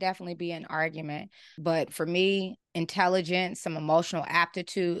 that could definitely be an argument. But for me, intelligence, some emotional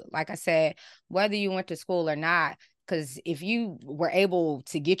aptitude. Like I said, whether you went to school or not, because if you were able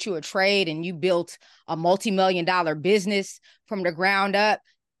to get you a trade and you built a multi-million-dollar business from the ground up,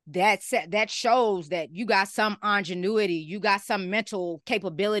 that shows that you got some ingenuity, you got some mental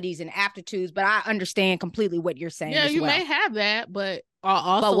capabilities and aptitudes. But I understand completely what you're saying Yeah, as you well. may have that, but But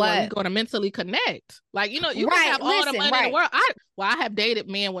also, are we what? going to mentally connect? Like, you can Right. have all the Listen. money in the Right. world. I have dated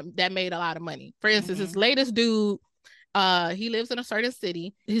men that made a lot of money. For instance, this Mm-hmm. latest dude, he lives in a certain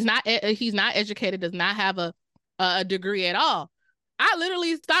city. He's not educated, does not have a degree at all. I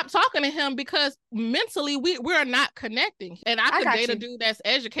literally stopped talking to him because mentally we're not connecting. And I I could got date a you. dude that's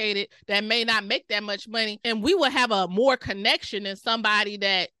educated that may not make that much money, and we would have a more connection than somebody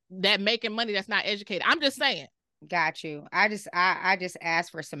that making money that's not educated. I'm just saying. Got you. I just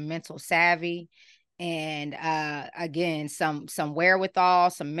asked for some mental savvy and again some wherewithal,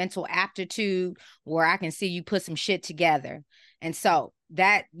 some mental aptitude where I can see you put some shit together. And so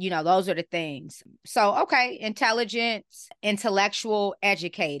that, those are the things. So okay, intelligence, intellectual,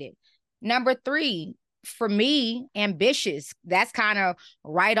 educated. Number 3, for me, ambitious. That's kind of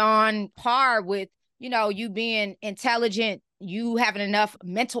right on par with, you being intelligent, you having enough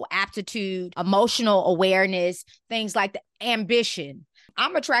mental aptitude, emotional awareness, things like the ambition.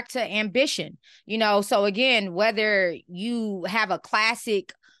 I'm attracted to ambition, So again, whether you have a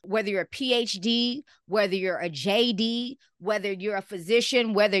classic, whether you're a PhD, whether you're a JD, whether you're a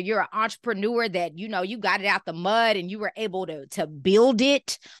physician, whether you're an entrepreneur that, you got it out the mud and you were able to build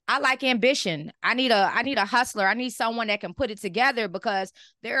it. I like ambition. I need a hustler. I need someone that can put it together, because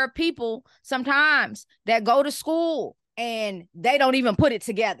there are people sometimes that go to school and they don't even put it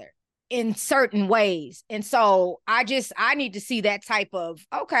together in certain ways. And so I need to see that type of,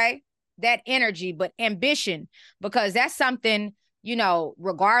 okay, that energy, but ambition, because that's something,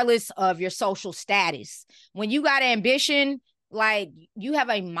 regardless of your social status. When you got ambition, like, you have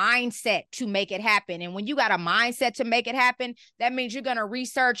a mindset to make it happen. And when you got a mindset to make it happen, that means you're going to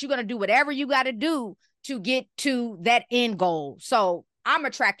research, you're going to do whatever you got to do to get to that end goal. So I'm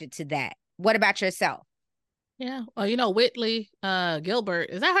attracted to that. What about yourself? Yeah. Well, Whitley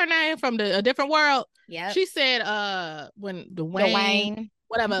Gilbert, is that her name from A Different World? Yep. She said when Dwayne, Dwayne.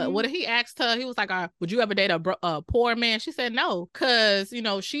 whatever, Mm-hmm. what he asked her, he was like, would you ever date a poor man? She said no, because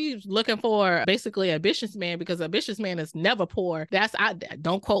she's looking for basically a ambitious man, because a ambitious man is never poor. I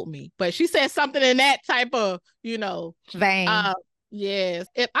don't quote me, but she said something in that type of Vein. yes.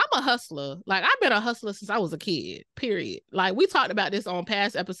 If I'm a hustler, like, I've been a hustler since I was a kid, period. Like, we talked about this on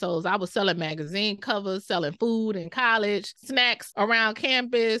past episodes. I was selling magazine covers, selling food in college, snacks around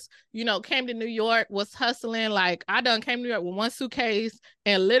campus, came to New York, was hustling. Like, I done came to New York with one suitcase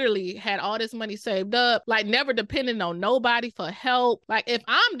and literally had all this money saved up, like, never depending on nobody for help. Like, if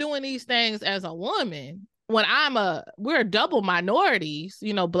I'm doing these things as a woman, when we're double minorities,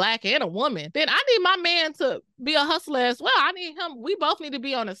 Black and a woman, then I need my man to be a hustler as well. I need him. We both need to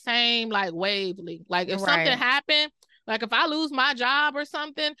be on the same, like, wavelength. Like, if something happened, like if I lose my job or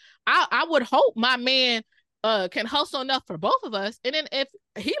something, I would hope my man can hustle enough for both of us. And then if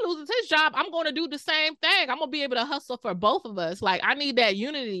he loses his job, I'm going to do the same thing. I'm going to be able to hustle for both of us. Like, I need that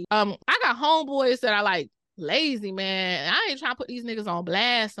unity. I got homeboys that are like lazy, man. I ain't trying to put these niggas on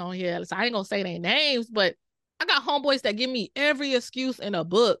blast on here, so I ain't gonna say their names, but I got homeboys that give me every excuse in a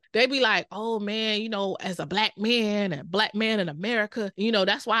book. They be like, oh man, as a black man in America,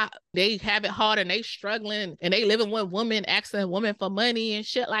 that's why they have it hard and they struggling and they living with women, asking women for money and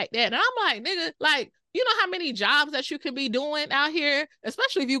shit like that. And I'm like, nigga, like, you know how many jobs that you could be doing out here,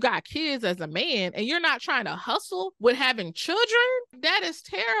 especially if you got kids as a man and you're not trying to hustle with having children? That is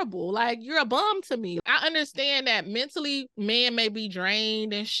terrible. Like, you're a bum to me. I understand that mentally men may be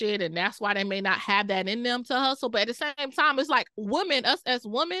drained and shit, and that's why they may not have that in them to hustle. But at the same time, it's like women, us as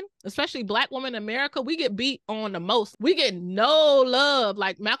women, especially Black women in America, we get beat on the most. We get no love.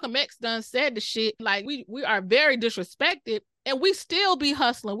 Like Malcolm X done said the shit. Like, we are very disrespected. And we still be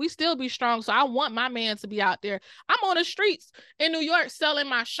hustling. We still be strong. So I want my man to be out there. I'm on the streets in New York selling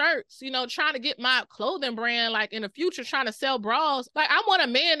my shirts, trying to get my clothing brand, like, in the future, trying to sell bras. Like, I want a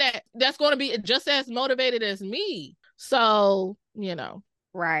man that's going to be just as motivated as me. So,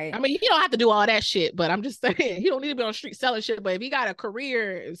 Right. I mean, you don't have to do all that shit, but I'm just saying, he don't need to be on the street selling shit. But if he got a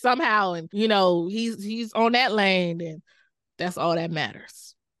career somehow and, he's on that lane, then that's all that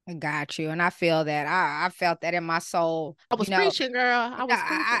matters. I got you. And I feel that. I felt that in my soul. I was preaching, girl.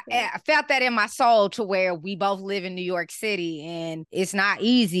 I felt that in my soul, to where we both live in New York City and it's not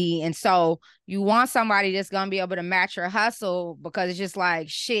easy. And so you want somebody that's going to be able to match your hustle, because it's just like,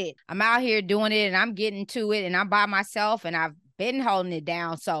 shit, I'm out here doing it and I'm getting to it and I'm by myself and I've been holding it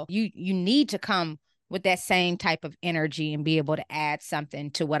down. So you need to come with that same type of energy and be able to add something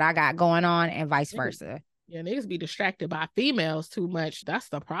to what I got going on and vice versa. Yeah, niggas be distracted by females too much. That's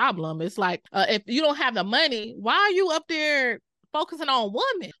the problem. It's like, if you don't have the money, why are you up there focusing on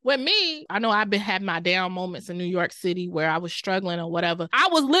women? With me, I know I've been having my down moments in New York City where I was struggling or whatever. I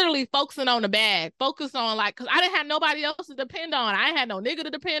was literally focusing on the bag, focused on like, because I didn't have nobody else to depend on. I ain't had no nigga to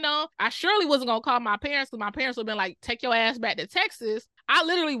depend on. I surely wasn't going to call my parents, because my parents would have been like, take your ass back to Texas. I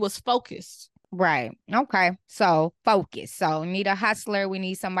literally was focused. Right. Okay. So focus. So we need a hustler. We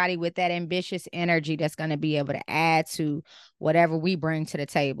need somebody with that ambitious energy that's going to be able to add to whatever we bring to the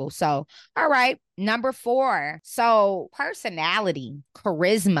table. So, all right. Number 4. So personality,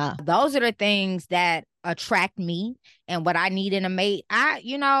 charisma. Those are the things that attract me and what I need in a mate. I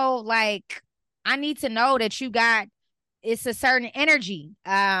need to know that it's a certain energy.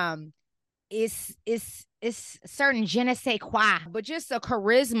 It's certain je ne sais quoi, but just a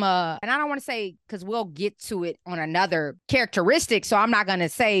charisma. And I don't want to say, because we'll get to it on another characteristic, so I'm not going to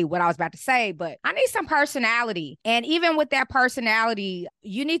say what I was about to say, but I need some personality. And even with that personality,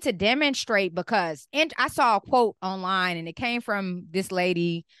 you need to demonstrate, because I saw a quote online and it came from this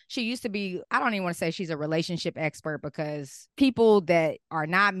lady. She used to be, I don't even want to say she's a relationship expert, because people that are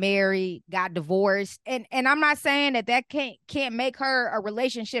not married got divorced. And I'm not saying that can't make her a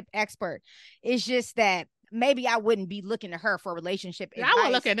relationship expert. It's just that maybe I wouldn't be looking to her for relationship advice. I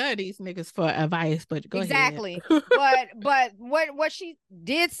won't look at none of these niggas for advice, but go exactly. ahead. but what she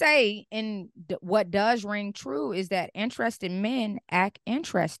did say, and what does ring true, is that interested men act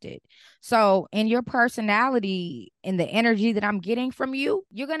interested. So in your personality, in the energy that I'm getting from you,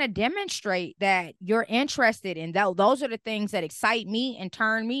 you're going to demonstrate that you're interested in those are the things that excite me and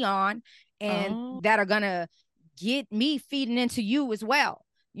turn me on, and that are going to get me feeding into you as well.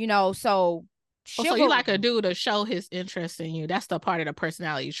 So so you like a dude to show his interest in you. That's the part of the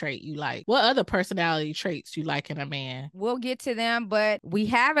personality trait you like. What other personality traits you like in a man? We'll get to them, but we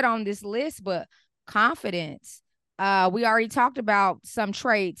have it on this list. But confidence. We already talked about some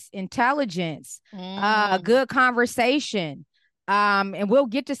traits. Intelligence. Good conversation. And we'll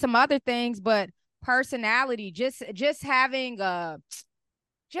get to some other things, but personality, just having not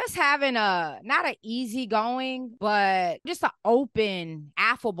an easygoing, but just an open,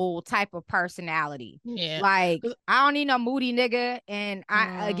 affable type of personality. Yeah. Like, I don't need no moody nigga. And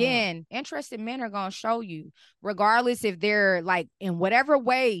again, interested men are going to show you, regardless if they're like in whatever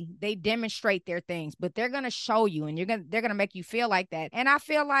way they demonstrate their things, but they're going to show you, and they're going to make you feel like that. And I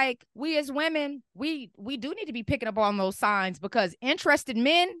feel like we as women, we do need to be picking up on those signs, because interested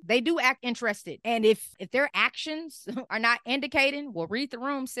men, they do act interested. And if their actions are not indicating, well, read the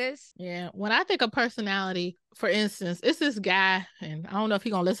room, sis. Yeah. When I think of personality, for instance, it's this guy, and I don't know if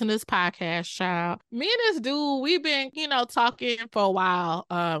he's gonna listen to this podcast, child. Me and this dude, we've been, talking for a while.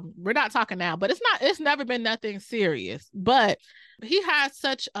 We're not talking now, but it's never been nothing serious. But he has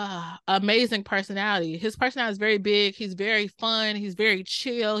such amazing personality. His personality is very big. He's very fun. He's very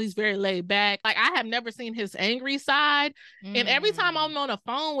chill. He's very laid back. Like, I have never seen his angry side. And every time I'm on the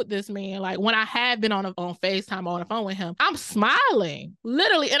phone with this man, like when I have been on FaceTime or on the phone with him, I'm smiling,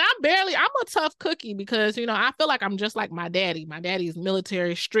 literally. And I'm a tough cookie, because, I feel like I'm just like my daddy. My daddy's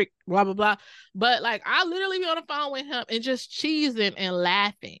military, strict, blah, blah, blah. But like, I literally be on the phone with him and just cheesing and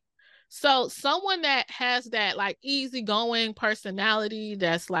laughing. So someone that has that like easygoing personality,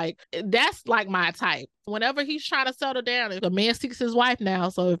 that's like my type. Whenever he's trying to settle down, if a man seeks his wife now,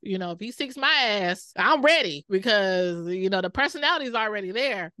 so if he seeks my ass, I'm ready, because the personality is already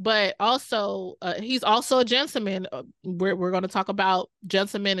there. But also, he's also a gentleman. We're going to talk about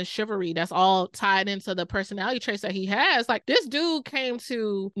gentleman and chivalry. That's all tied into the personality traits that he has. Like, this dude came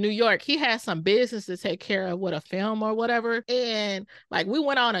to New York. He had some business to take care of with a film or whatever, and like we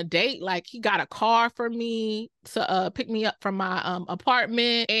went on a date. Like, he got a car for me to pick me up from my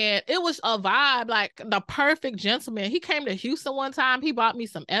apartment, and it was a vibe, like the perfect gentleman. He came to Houston one time. He bought me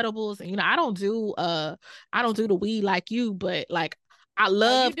some edibles, and I don't do the weed like you, but like I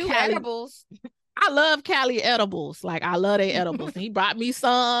love Cali edibles. I love Cali edibles. Like, I love they edibles. And he brought me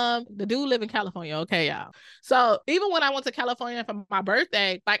some. The dude live in California, okay, y'all. So even when I went to California for my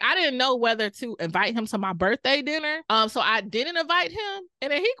birthday, like, I didn't know whether to invite him to my birthday dinner. So I didn't invite him,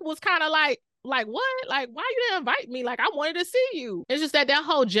 and then he was kind of like what? Like, why you didn't invite me? Like, I wanted to see you. It's just that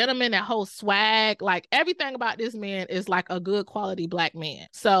whole gentleman, that whole swag, like everything about this man is like a good quality black man.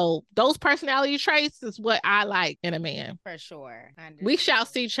 So those personality traits is what I like in a man. For sure. We shall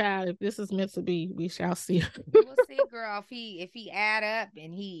see, child. If this is meant to be, we shall see. We will see, girl. If he add up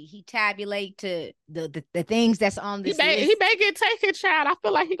and he tabulate to the things that's on this list. He may get taken, child. I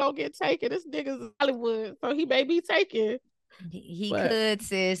feel like he gonna get taken. This nigga's Hollywood, so he may be taken. He But could,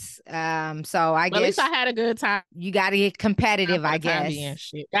 sis. So I at least I guess had a good time. you got to get competitive, For I the time being, guess.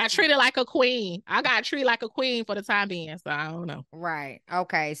 shit. Got treated like a queen. I got treated like a queen for the time being, so I don't know. Right.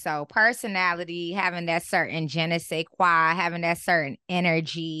 Okay. So personality, having that certain je ne sais quoi, having that certain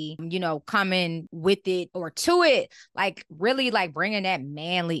energy, coming with it or to it, like really like bringing that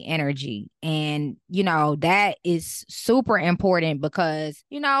manly energy. And, that is super important because,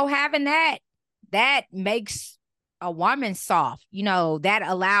 having that makes a woman soft, that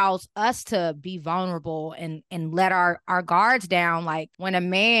allows us to be vulnerable and let our guards down. Like when a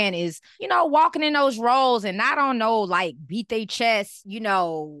man is, walking in those roles and I don't know, like beat their chest,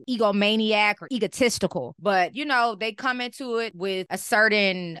 egomaniac or egotistical, but they come into it with a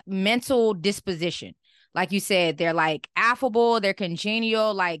certain mental disposition. Like you said, they're like affable, they're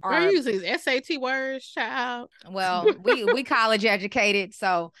congenial, like Are you are using these SAT words, child? well, we college educated,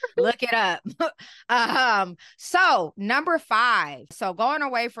 so look it up. So number 5. So going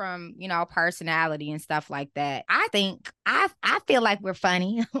away from, personality and stuff like that. I think I feel like we're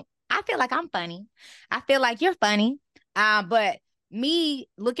funny. I feel like I'm funny. I feel like you're funny. But me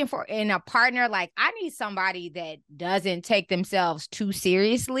looking for in a partner, like I need somebody that doesn't take themselves too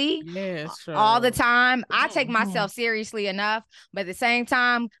seriously Yes, all the sure. time. I take Mm-hmm. myself seriously enough, but at the same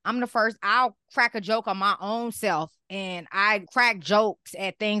time, I'll crack a joke on my own self. And I crack jokes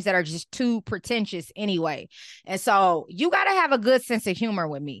at things that are just too pretentious anyway. And so you got to have a good sense of humor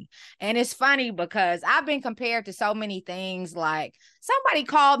with me. And it's funny because I've been compared to so many things. Like somebody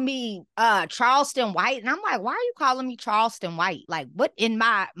called me Charleston White. And I'm like, why are you calling me Charleston White? Like what in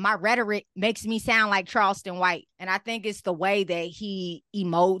my rhetoric makes me sound like Charleston White? And I think it's the way that he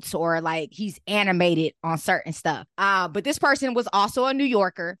emotes or like he's animated on certain stuff. But this person was also a New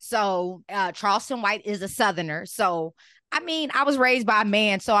Yorker. So Charleston White is a Southerner. So I mean, I was raised by a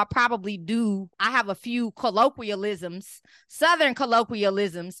man, so I probably do. I have a few colloquialisms, Southern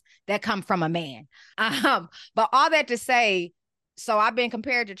colloquialisms that come from a man. But all that to say, so I've been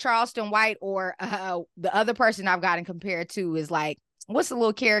compared to Charleston White, or the other person I've gotten compared to is like, what's the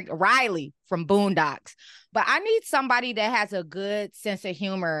little character? Riley from Boondocks. But I need somebody that has a good sense of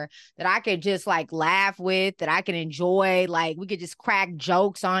humor that I could just like laugh with, that I can enjoy. Like we could just crack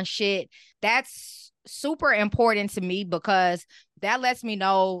jokes on shit. That's super important to me because that lets me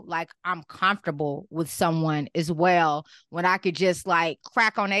know like I'm comfortable with someone as well when I could just like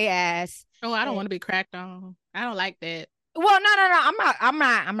crack on their ass. Oh, I don't want to be cracked on. I don't like that. Well, no. I'm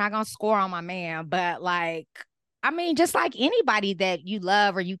not gonna score on my man, but like I mean, just like anybody that you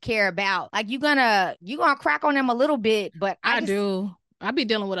love or you care about, like you're gonna crack on them a little bit, but I I just do. I be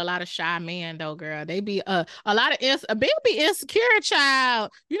dealing with a lot of shy men though, girl. They be a lot of a man be insecure, child.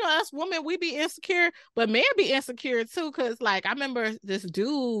 You know, us women, we be insecure, but men be insecure too. Cause like I remember this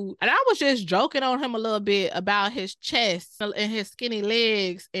dude, and I was just joking on him a little bit about his chest and his skinny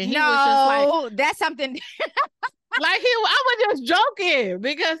legs, and he was just no, that's something. I was just joking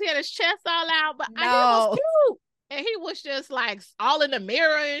because he had his chest all out, but he was No, cute. And he was just like all in the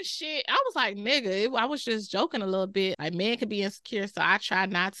mirror and shit. I was like, nigga, I was just joking a little bit. Like men can be insecure, so I try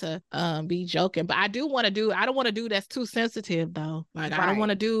not to be joking. But I don't want to do that's too sensitive though. Like I don't want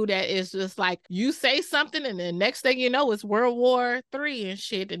right. to do that. It's just like you say something and the next thing you know it's World War III and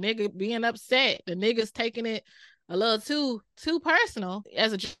shit. The nigga being upset. The nigga's taking it a little too personal.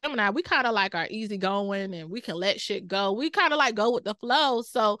 As a Gemini, we kind of like are easygoing and we can let shit go. We kind of like go with the flow.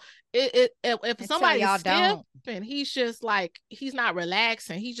 So if Until somebody's y'all stiff don't. and he's just like he's not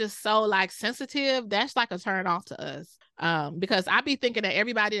relaxing, he's just so like sensitive, that's like a turn off to us. Because I be thinking that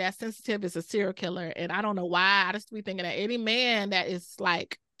everybody that's sensitive is a serial killer, and I don't know why. I just be thinking that any man that is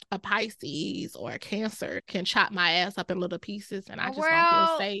like a Pisces or a Cancer can chop my ass up in little pieces, and I just don't feel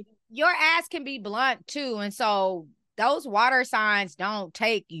Well, safe. your ass can be blunt too. And so those water signs don't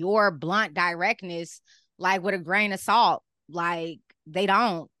take your blunt directness like with a grain of salt. Like they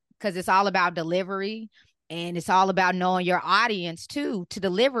don't, because it's all about delivery and it's all about knowing your audience too to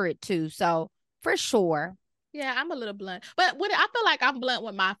deliver it to. So for sure. Yeah, I'm a little blunt, but I feel like I'm blunt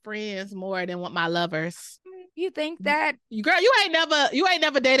with my friends more than with my lovers. You think that? Girl, you ain't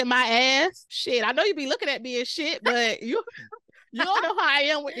never dated my ass. Shit, I know you be looking at me and shit, but you don't know how I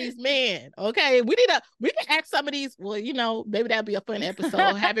am with these men. Okay, we can ask some of these. Well, maybe that'd be a fun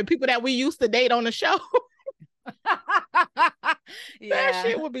episode having people that we used to date on the show. That Yeah.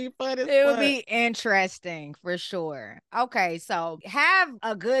 shit would be fun as It would fuck. be interesting for sure. Okay, so have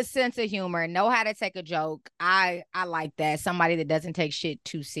a good sense of humor, know how to take a joke. I like that. Somebody that doesn't take shit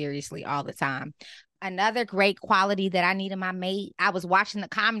too seriously all the time. Another great quality that I need in my mate. I was watching the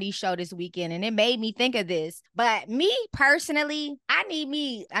comedy show this weekend and it made me think of this. But me personally, I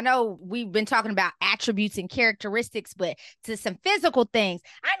know we've been talking about attributes and characteristics, but to some physical things,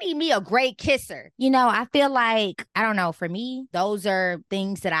 I need me a great kisser. I feel like, I don't know, for me, those are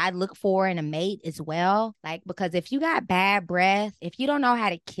things that I look for in a mate as well. Like, because if you got bad breath, if you don't know how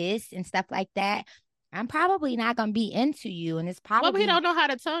to kiss and stuff like that, I'm probably not going to be into you. And it's Well, but he probably don't know how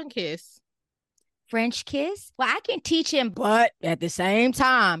to tongue kiss. French kiss. Well, I can teach him, but at the same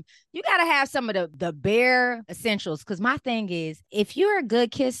time, you got to have some of the bare essentials. Because my thing is, if you're a good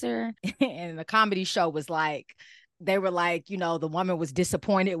kisser, and the comedy show was like, they were like, the woman was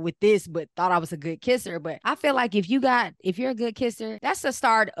disappointed with this, but thought I was a good kisser. But I feel like if you're a good kisser, that's the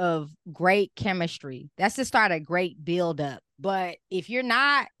start of great chemistry. That's the start of great buildup. But if you're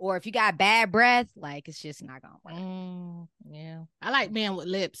not, or if you got bad breath, like it's just not gonna work. Yeah, I like men with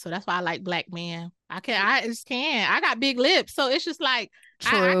lips, so that's why I like black men. I just can't. I got big lips, so it's just like I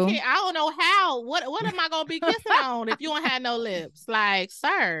True. can't. I don't know how. What am I gonna be kissing on if you don't have no lips? Like,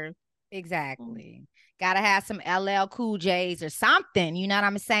 sir. Exactly. Gotta have some LL Cool J's or something, you know what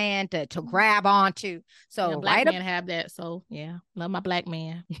I'm saying, to grab onto. So Black men have that. So yeah, love my black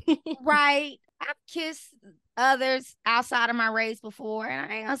man. right. I've kissed others outside of my race before,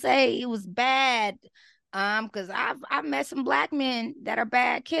 and I ain't gonna say it was bad. Because I've met some black men that are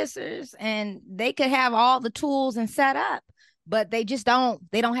bad kissers, and they could have all the tools and set up, but they don't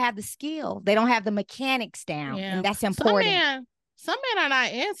have the skill. They don't have the mechanics down, and that's important. Some men are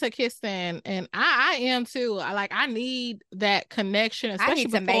not into kissing, and I am too. I need that connection, especially I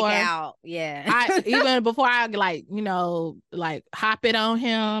need to make out. Yeah. Even before I like hop it on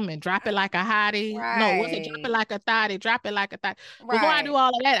him and drop it like a hottie. Right. No, was it drop it like a thottie? Drop it like a thottie. Right. Before I do all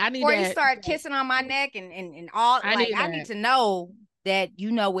of that, I need before you start kissing on my neck and all. I need to know that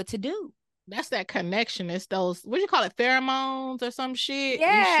you know what to do. That's that connection. It's those, what do you call it, pheromones or some shit?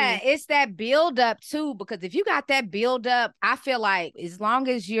 Yeah, it's that build up too. Because if you got that build up, I feel like as long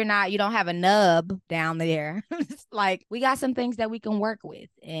as you don't have a nub down there, it's like we got some things that we can work with.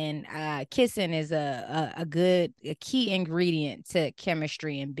 And kissing is a key ingredient to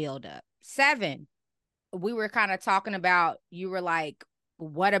chemistry and build up. 7, we were kind of talking about, you were like,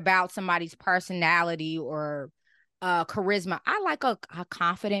 what about somebody's personality or charisma? I like a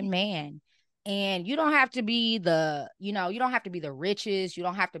confident man. And you don't have to be you don't have to be the richest. You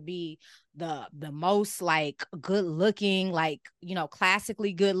don't have to be the most like good looking, like,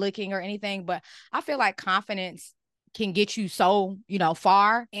 classically good looking or anything. But I feel like confidence can get you so,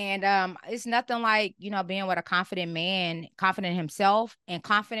 far. And it's nothing like, being with a confident man, confident himself and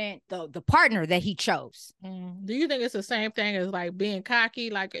confident the partner that he chose. Do you think it's the same thing as like being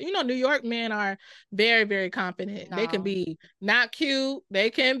cocky? Like, New York men are very, very confident. No. They can be not cute. They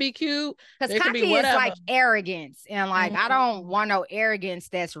can be cute. Because cocky is like arrogance. And like, I don't want no arrogance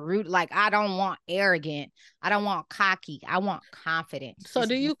that's rude. Like, I don't want arrogant. I don't want cocky. I want confidence. So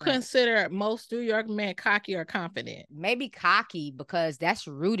do you consider most New York men cocky or confident? Maybe cocky, because that's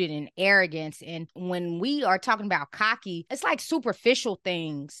rooted in arrogance. And when we are talking about cocky, it's like superficial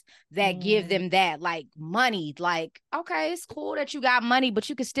things that give them that, like money. Like, okay, it's cool that you got money, but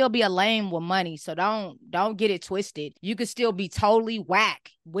you can still be a lame with money. So don't get it twisted. You could still be totally whack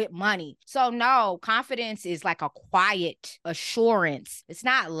with money. So no, confidence is like a quiet assurance. It's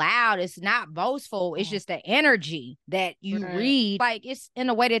not loud. It's not boastful. It's just the energy that you read. Like, it's in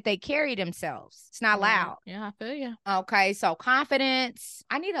the way that they carry themselves. It's not loud. Yeah, I feel you. Okay, so confidence.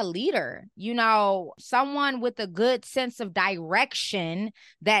 I need a leader, someone with a good sense of direction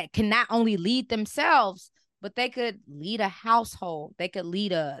that can not only lead themselves, but they could lead a household. They could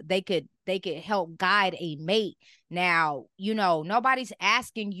help guide a mate. Now, nobody's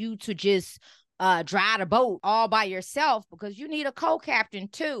asking you to just drive the boat all by yourself, because you need a co-captain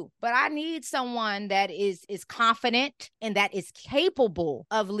too. But I need someone that is confident and that is capable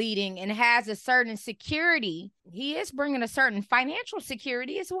of leading and has a certain security. He is bringing a certain financial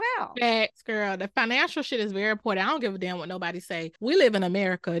security as well. Facts, girl. The financial shit is very important. I don't give a damn what nobody say. We live in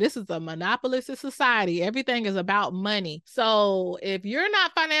America. This is a monopolistic society. Everything is about money. So if you're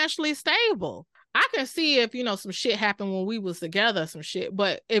not financially stable, I can see if, some shit happened when we was together, some shit.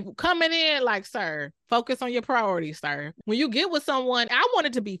 But if coming in, like, sir, focus on your priorities, sir. When you get with someone, I want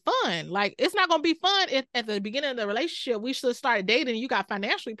it to be fun. Like, it's not going to be fun if at the beginning of the relationship, we should start dating, you got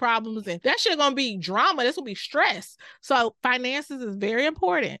financially problems, and that shit going to be drama. This will be stress. So finances is very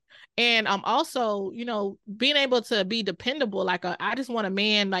important. And also, being able to be dependable. Like, I just want a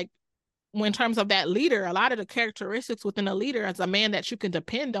man, like, in terms of that leader, a lot of the characteristics within a leader as a man that you can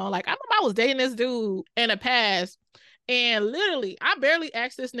depend on. Like, I remember I was dating this dude in the past, And literally, I barely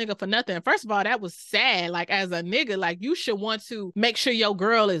asked this nigga for nothing. First of all, that was sad. Like, as a nigga, like, you should want to make sure your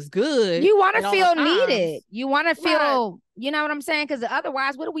girl is good. You want to at all feel times. needed. You want to Right. feel, you know what I'm saying? Because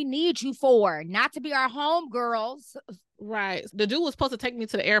otherwise, what do we need you for? Not to be our home girls. Right. The dude was supposed to take me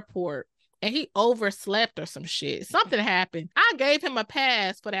to the airport and he overslept or some shit. Something happened. I gave him a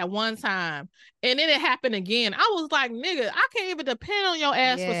pass for that one time. And then it happened again. I was like, nigga, I can't even depend on your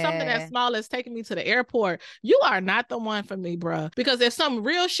ass for something Yeah. as small as taking me to the airport. You are not the one for me, bruh. Because if some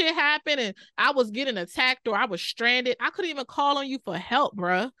real shit happened and I was getting attacked or I was stranded, I couldn't even call on you for help,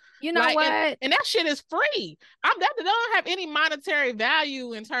 bruh. You know Like, what? and that shit is free. That don't have any monetary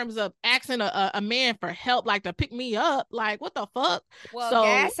value in terms of asking a man for help, like to pick me up. Like, what the fuck? Well, So,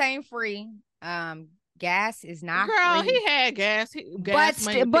 gas ain't free. Gas is not girl, free. he had gas money to But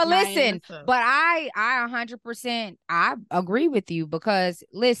pick my listen, ass up. but I 100% I agree with you, because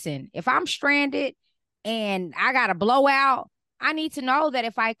listen, if I'm stranded and I got a blowout, I need to know that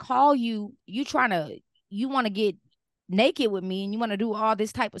if I call you, you want to get naked with me and you want to do all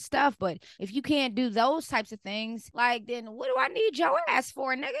this type of stuff. But if you can't do those types of things, like, then what do I need your ass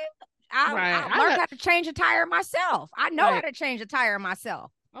for, nigga? I learned how to change a tire myself. I know how to change a tire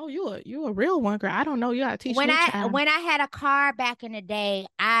myself. Oh, you a real one, girl. I don't know. You gotta teach me. When I had a car back in the day,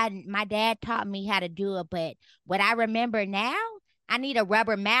 my dad taught me how to do it. But what I remember now, I need a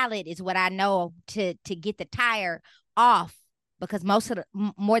rubber mallet is what I know to get the tire off, because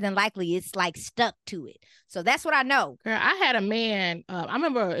more than likely it's like stuck to it. So that's what I know. Girl, I had a man. I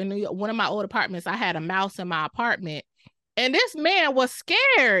remember in New York, one of my old apartments, I had a mouse in my apartment, and this man was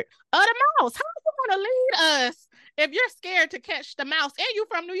scared of the mouse. How you want to lead us if you're scared to catch the mouse and you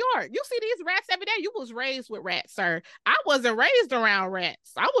from New York? You see these rats every day. You was raised with rats, sir. I wasn't raised around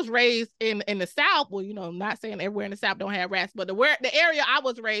rats. I was raised in the South. Well, I'm not saying everywhere in the South don't have rats, but the area I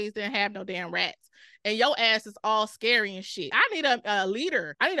was raised didn't have no damn rats. And your ass is all scary and shit. I need a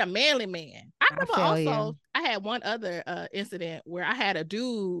leader. I need a manly man. I remember also, I had one other incident where I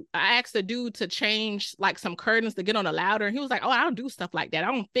asked a dude to change like some curtains to get on a louder. And he was like, oh, I don't do stuff like that.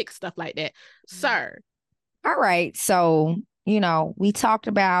 I don't fix stuff like that. Sir. All right. So, we talked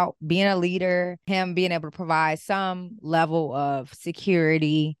about being a leader, him being able to provide some level of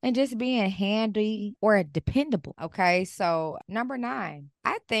security and just being handy or dependable. Okay. So number 9,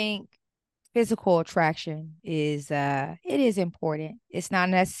 I think physical attraction is it is important. It's not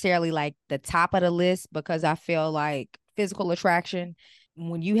necessarily like the top of the list, because I feel like physical attraction,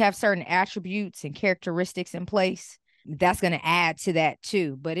 when you have certain attributes and characteristics in place, that's going to add to that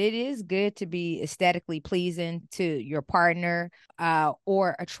too. But it is good to be aesthetically pleasing to your partner,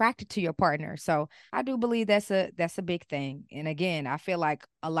 or attracted to your partner. So I do believe that's a big thing. And again, I feel like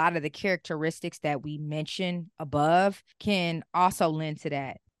a lot of the characteristics that we mentioned above can also lend to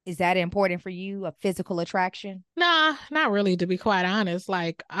that. Is that important for you, a physical attraction? Nah, not really, to be quite honest.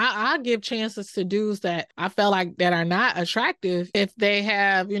 Like, I give chances to dudes that I felt like that are not attractive if they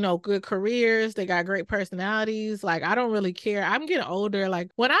have, good careers, they got great personalities. Like, I don't really care. I'm getting older.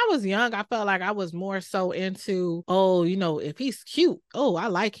 Like, when I was young, I felt like I was more so into, if he's cute, oh, I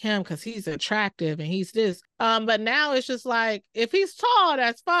like him because he's attractive and he's this. But now it's just like, if he's tall,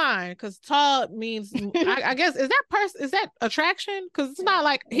 that's fine, because tall means I guess is that attraction? Because it's not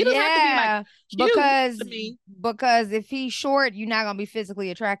like he doesn't have to be like cute to me. Because if he's short, you're not gonna be physically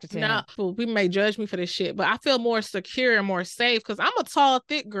attracted to him. No, people may judge me for this shit, but I feel more secure and more safe because I'm a tall,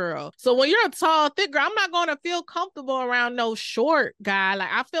 thick girl. So when you're a tall, thick girl, I'm not gonna feel comfortable around no short guy. Like,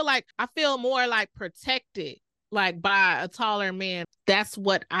 I feel more like protected, like, by a taller man. That's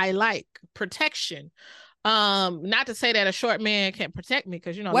what I like, protection. Not to say that a short man can't protect me,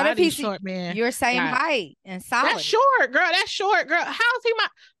 because what if he's short man? Your same height and solid. That's short girl. How's he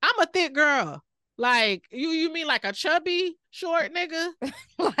I'm a thick girr. Like, you mean like a chubby short nigga?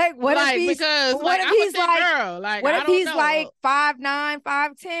 Like, what if he's girl? Like, what if he's like 5'9",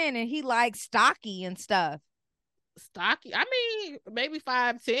 5'10", and he likes stocky and stuff? Stocky, I mean, maybe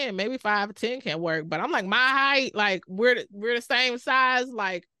 5'10", maybe 5'10" can work, but I'm like, my height, like, we're the same size.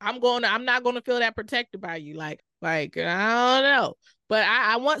 Like, I'm not gonna feel that protected by you. Like I don't know, but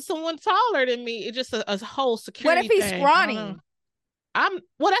I want someone taller than me. It's just a whole security. What if he's scrawny?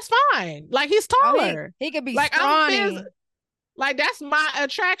 That's fine. Like, he's taller. He could be like scrawny. Like, that's my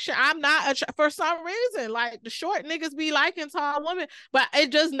attraction. I'm not for some reason. Like, the short niggas be liking tall women, but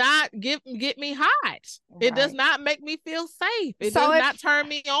it does not get me hot. Right. It does not make me feel safe. It does not turn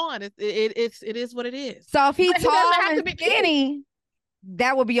me on. It is what it is. So if he's tall and skinny,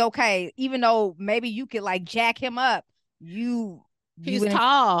 that would be okay. Even though maybe you could like jack him up, you You He's wouldn't.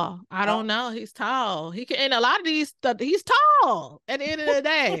 tall. I Oh, don't know. He's tall. He can, and a lot of these stuff, he's tall at the end of the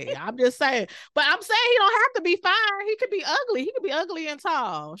day. I'm just saying. But I'm saying he don't have to be fine. He could be ugly. He could be ugly and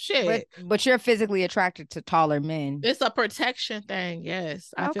tall. but Shit. you're physically attracted to taller men. It's a protection thing.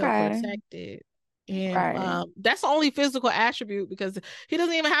 Yes. I feel Okay. protected. And Right. that's the only physical attribute because he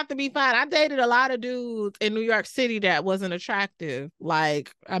doesn't even have to be fine. I dated a lot of dudes in New York City that wasn't attractive. Like,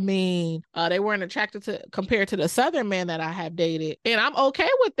 I mean, they weren't attracted to compared to the Southern men that I have dated. And I'm okay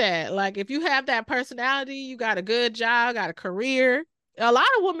with that. Like, if you have that personality, you got a good job, got a career. A lot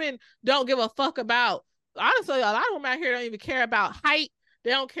of women don't give a fuck about, honestly, a lot of women out here don't even care about height. They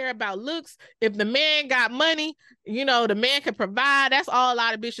don't care about looks. If the man got money, you know, the man can provide. That's all a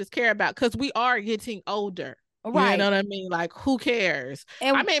lot of bitches care about because we are getting older. You know Right. what I mean? Like, who cares? I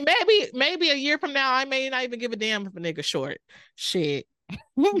And mean, maybe a year from now, I may not even give a damn if a nigga short. Shit.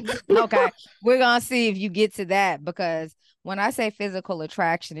 okay, we're gonna see if you get to that because when I say physical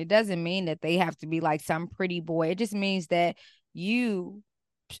attraction, it doesn't mean that they have to be like some pretty boy. It just means that you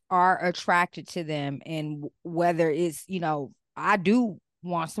are attracted to them, and whether it's, I do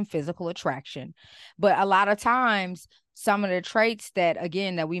want some physical attraction, but a lot of times some of the traits that,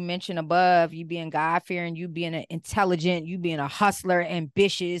 again, that we mentioned above, you being God fearing, you being an intelligent, you being a hustler,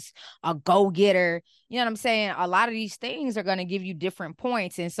 ambitious, a go-getter, you know what I'm saying? A lot of these things are going to give you different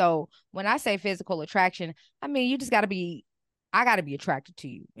points. And so when I say physical attraction, I mean, you just got to be, I got to be attracted to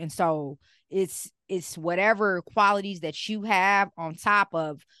you. And so it's whatever qualities that you have on top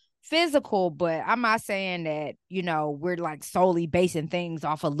of physical, but I'm not saying that, we're like solely basing things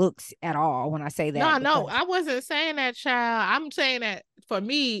off of looks at all when I say that, No, because I wasn't saying that, child. I'm saying that for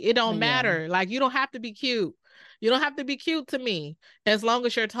me, it don't yeah. matter. Like, you don't have to be cute. You don't have to be cute to me as long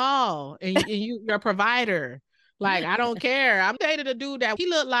as you're tall and you're a provider. Like, I don't care. I'm dating a dude that he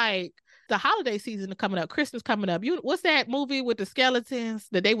looked like the holiday season coming up, Christmas coming up. What's that movie with the skeletons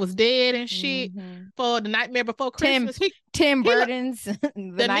that they was dead and shit Mm-hmm. for the Nightmare Before Tim Christmas? Tim He looked Burton's The the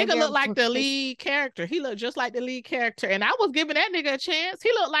nigga Nightmare looked like Before the Christmas. lead character. He looked just like the lead character. And I was giving that nigga a chance.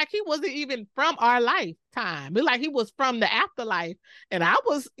 He looked like he wasn't even from our lifetime. It looked like he was from the afterlife. And I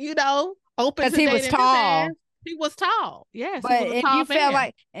was, open Because to he was dating his ass. tall. He was tall. Yes, But he was a and tall you felt man.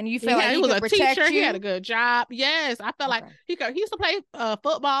 like and you felt like He he was could a protect teacher. He had a you. good job. Yes, I felt like Okay. he used to play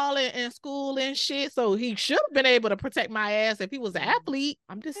football in school and shit. So he should have been able to protect my ass if he was an athlete.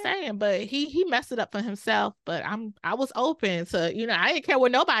 I'm just saying, but he messed it up for himself. But I was open to, I didn't care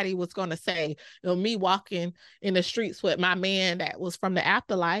what nobody was gonna say. Me walking in the streets with my man that was from the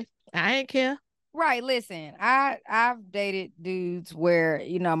afterlife. I didn't care. Right. Listen, I've dated dudes where,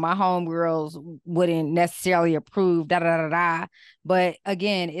 my homegirls wouldn't necessarily approve, da da da da. But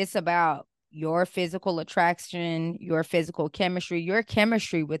again, it's about your physical attraction, your physical chemistry, your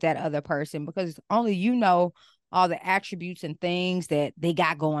chemistry with that other person, because only you know all the attributes and things that they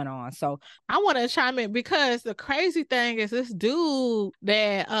got going on. So I want to chime in because the crazy thing is this dude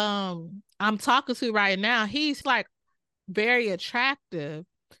that I'm talking to right now, he's like very attractive,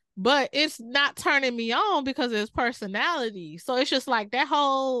 but it's not turning me on because of his personality. So it's just like that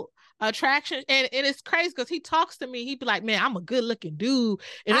whole attraction. And it's crazy because he talks to me. He'd be like, man, I'm a good looking dude.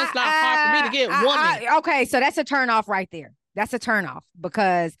 And it's not hard for me to get woman. okay, so that's a turn off right there. That's a turn off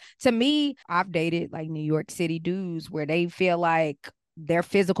because to me, I've dated like New York City dudes where they feel like their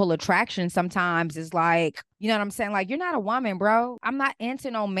physical attraction sometimes is like, you know what I'm saying? Like, you're not a woman, bro. I'm not into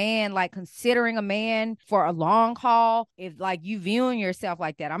no man, like considering a man for a long haul. If like you viewing yourself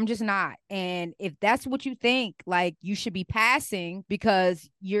like that, I'm just not. And if that's what you think, like you should be passing because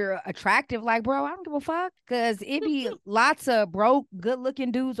you're attractive, like, bro, I don't give a fuck. Cause it be lots of broke, good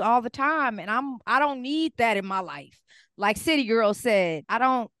looking dudes all the time. And I don't need that in my life. Like City Girl said, I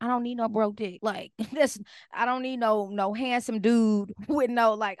don't need no broke dick. Like this, I don't need no handsome dude with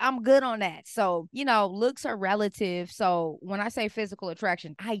no, like, I'm good on that. So, looks are relative. So when I say physical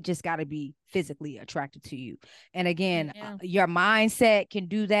attraction, I just gotta be physically attracted to you. And again, Yeah. your mindset can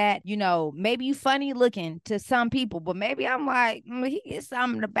do that. Maybe you funny looking to some people, but maybe I'm like, he is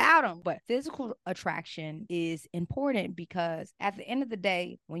something about him. But physical attraction is important because at the end of the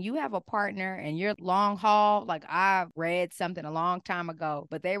day, when you have a partner and you're long haul, like I read something a long time ago,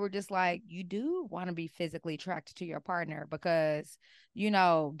 but they were just like, you do want to be physically attracted to your partner because,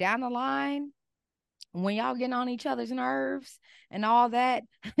 down the line, when y'all getting on each other's nerves and all that,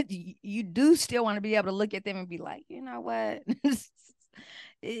 you do still want to be able to look at them and be like, you know what?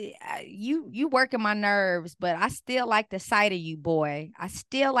 You working my nerves, but I still like the sight of you, boy. I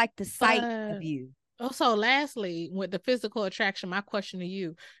still like the sight of But you. also, lastly, with the physical attraction, my question to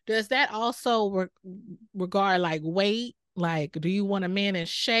you, does that also regard like weight? Like, do you want a man in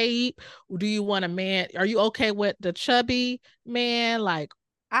shape? Do you want a man? Are you okay with the chubby man? Like,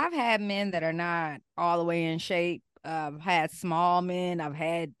 I've had men that are not all the way in shape. I've had small men. I've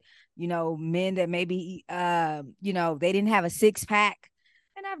had, men that maybe, they didn't have a six pack.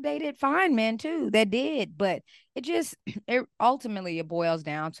 And I've dated fine men too that did. But it just, it ultimately it boils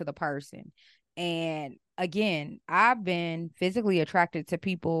down to the person. And again, I've been physically attracted to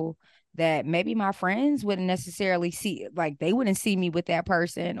people that maybe my friends wouldn't necessarily see, like they wouldn't see me with that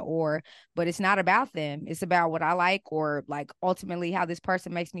person, or but it's not about them, it's about what I like, or like ultimately how this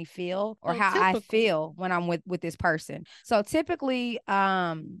person makes me feel, or so how I typical. feel when I'm with this person. So typically,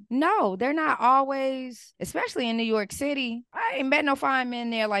 no, they're not always, especially in New York City. I ain't met no fine men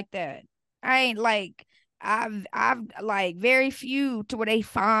there like that. I ain't like, I've like very few to where they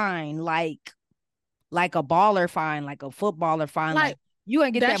fine like a baller fine, like a footballer fine. Like, Like you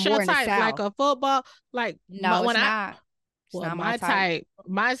ain't get that that's your more in the type, like South. a football. Like No, when it's I not. It's Well, not my type.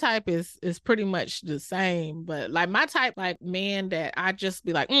 my type is pretty much the same, but like my type, like man that I just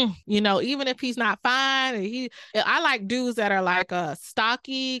be like, even if he's not fine, I like dudes that are like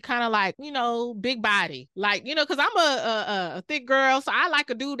stocky, kind of like big body, like because I'm a thick girl, so I like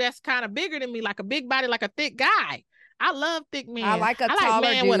a dude that's kind of bigger than me, like a big body, like a thick guy. I love thick I men. like a I like taller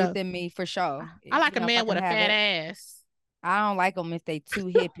man with dude a than me for sure. I like a If I man can with a have fat it. ass. I don't like them if they too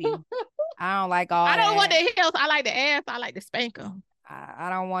hippie. I don't like all I don't want the that. heels. I like the ass. I like to spank them. I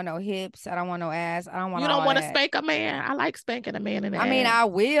don't want no hips. I don't want no ass. I don't want You don't all want to that. spank a man. I like spanking a man in the I mean, ass. I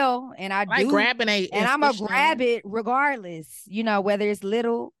will and I I like do. grabbing a And I'm the going to grab strap. it regardless, whether it's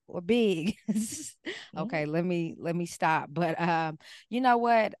little or big. Mm. Okay, let me stop. But you know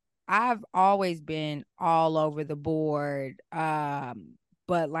what? I've always been all over the board.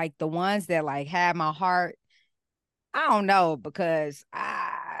 But like the ones that like had my heart, I don't know, because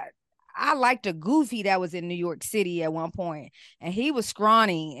I liked a goofy that was in New York City at one point, and he was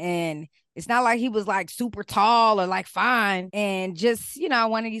scrawny, and it's not like he was like super tall or like fine, and just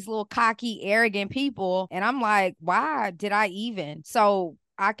one of these little cocky, arrogant people. And I'm like, why did I even? So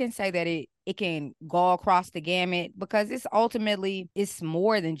I can say that it can go across the gamut, because it's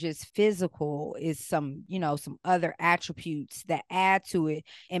more than just physical. It's some other attributes that add to it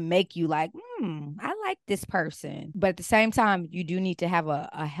and make you like, I like this person. But at the same time, you do need to have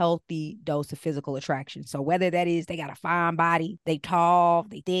a healthy dose of physical attraction. So whether that is they got a fine body, they tall,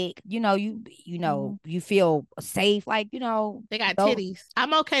 they thick, Mm. you feel safe, like, They got those. titties.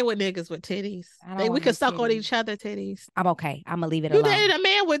 I'm okay with niggas with titties. I don't We want can no suck on titties. each other titties. I'm okay. I'm gonna leave it You alone. dated a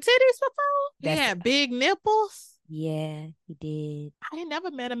man with titties before? He That's had big nipples. Yeah, he did. I ain't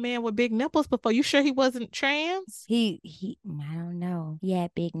never met a man with big nipples before. You sure he wasn't trans? He I don't know. He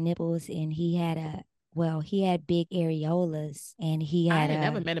had big nipples, and he had big areolas, and he I had ain't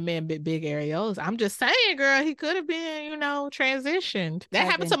never a met a man with big areolas. I'm just saying, girl, he could have been, transitioned. That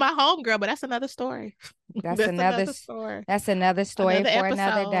happened to cousin. my homegirl, but that's another story. That's That's another another story. that's another story Another for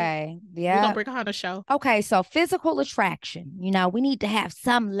another episode. day. We're gonna Yeah. bring her on the show. Okay, so physical attraction. We need to have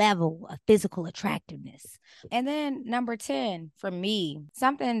some level of physical attractiveness. And then number 10 for me,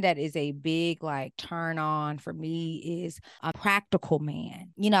 something that is a big like turn on for me is a practical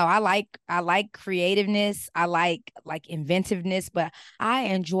man. I like creativeness, I like inventiveness, but I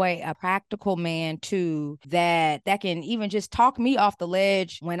enjoy a practical man too, that can even just talk me off the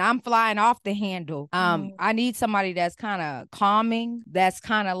ledge when I'm flying off the handle. Mm. I need somebody that's kind of calming, that's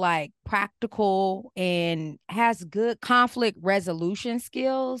kind of like practical, and has good conflict resolution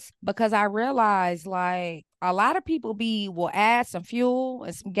skills, because I realize like a lot of people will add some fuel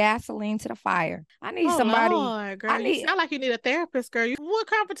and some gasoline to the fire. I need Oh somebody. Lord, I girl, you need sound like you need a therapist, girl. What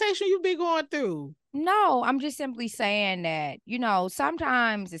confrontation you be going through? No, I'm just simply saying that,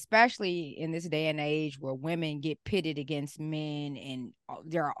 sometimes, especially in this day and age where women get pitted against men, and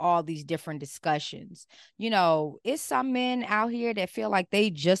there are all these different discussions, it's some men out here that feel like they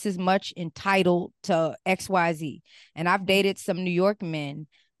just as much entitled to XYZ. And I've Mm. dated some New York men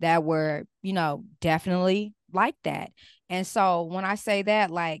that were, definitely like that. And so when I say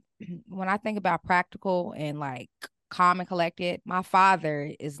that, like, when I think about practical and like calm and collected, my father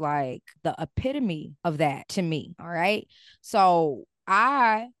is like the epitome of that to me. All right. So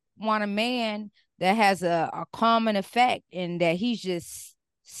I want a man that has a calming effect, and that he's just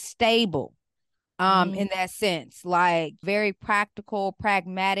stable, Mm. in that sense, like very practical,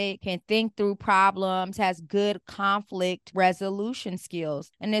 pragmatic, can think through problems, has good conflict resolution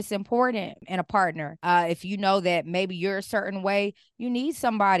skills. And it's important in a partner. If you know that maybe you're a certain way, you need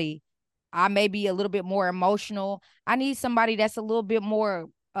somebody. I may be a little bit more emotional. I need somebody that's a little bit more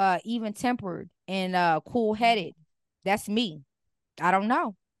even tempered and cool headed. That's me. I don't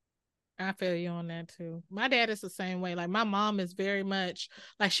know. I feel you on that too. My dad is the same way. Like my mom is very much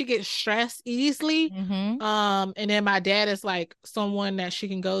like she gets stressed easily. Mm-hmm. And then my dad is like someone that she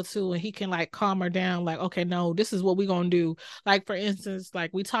can go to and he can like calm her down. Like, okay, no, this is what we're gonna do. Like for instance,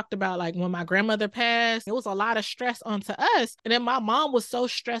 like we talked about like when my grandmother passed, it was a lot of stress onto us. And then my mom was so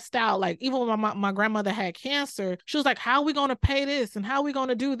stressed out. Like even when my grandmother had cancer, she was like, how are we gonna pay this? And how are we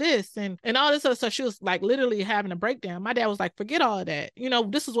gonna do this? And all this other stuff. She was like literally having a breakdown. My dad was like, forget all of that. You know,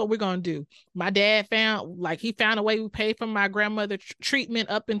 this is what we're gonna do. My dad he found a way to pay for my grandmother treatment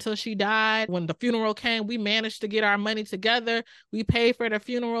up until she died. When the funeral came, we managed to get our money together. We paid for the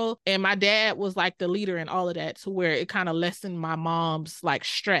funeral. And my dad was like the leader in all of that to where it kind of lessened my mom's like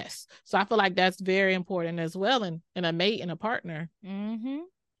stress. So I feel like that's very important as well in a mate and a partner. Mm-hmm.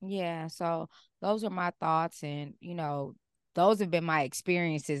 Yeah. So those are my thoughts, and those have been my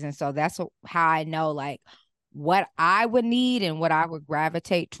experiences, and so that's how I know like what I would need and what I would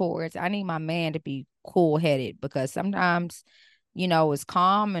gravitate towards. I need my man to be cool headed, because sometimes, as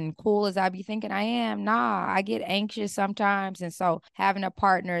calm and cool as I be thinking I am, nah, I get anxious sometimes, and so having a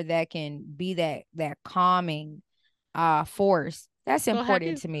partner that can be that calming force, that's So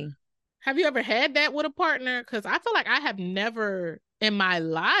important to me. have you ever had that with a partner? Because I feel like I have never in my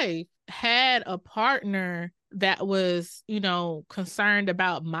life had a partner that was, concerned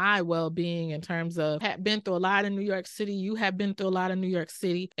about my well-being in terms of had been through a lot in New York City. You have been through a lot in New York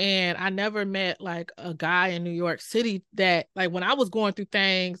City. And I never met like a guy in New York City that like when I was going through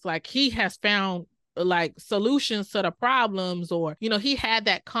things, like he has found like solutions to the problems, or he had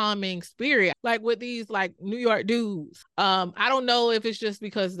that calming spirit like with these like New York dudes. I don't know if it's just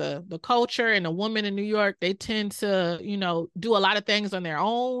because the culture and the women in New York, they tend to do a lot of things on their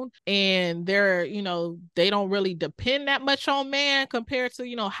own, and they're they don't really depend that much on man compared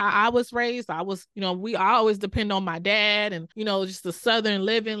to how I was raised. I was I always depend on my dad, and just the southern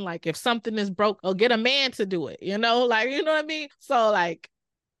living, like if something is broke, I'll get a man to do it, like what I mean. So like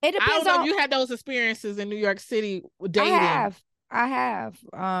It I don't depends know if on. you had those experiences in New York City I dating. have. I have.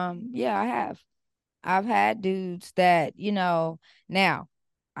 Yeah, I have. I've had dudes that, now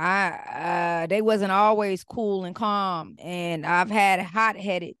I they wasn't always cool and calm, and I've had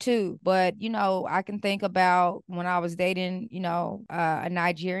hot-headed too. But, I can think about when I was dating, a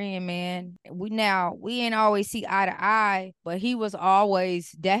Nigerian man. We ain't always see eye to eye, but he was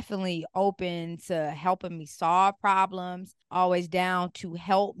always definitely open to helping me solve problems, always down to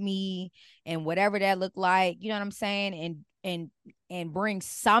help me and whatever that looked like, you know what I'm saying? And bring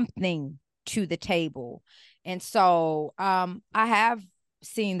something to the table. And so I have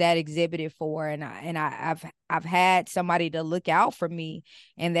seen that exhibited for, I've had somebody to look out for me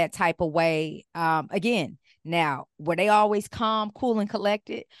in that type of way. Again, now, were they always calm, cool, and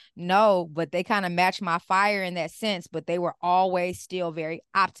collected? No, but they kind of matched my fire in that sense. But they were always still very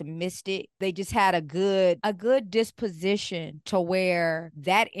optimistic. They just had a good disposition to where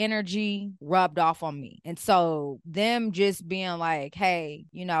that energy rubbed off on me. And so them just being like, hey,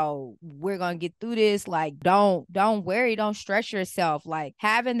 we're gonna get through this. Like, don't worry, don't stress yourself. Like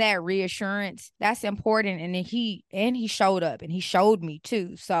having that reassurance, that's important. And then he showed up and he showed me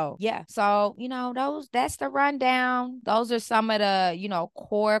too. So yeah. So, that's the rundown. Those are some of the,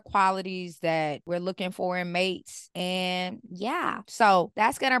 core qualities that we're looking for in mates. And yeah, so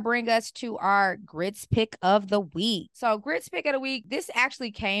that's going to bring us to our grits pick of the week. So grits pick of the week, this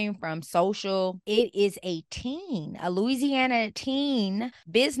actually came from social. It is a Louisiana teen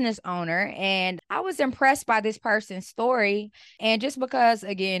business owner. And I was impressed by this person's story. And just because,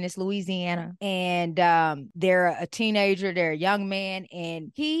 again, it's Louisiana, and they're a teenager, they're a young man,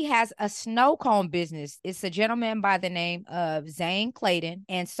 and he has a snow cone business. It's a gentleman by the name of Zane Clayton.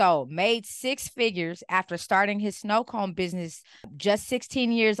 And so made six figures after starting his snow cone business just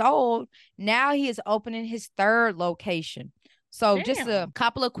 16 years old. Now he is opening his third location. So just a Damn.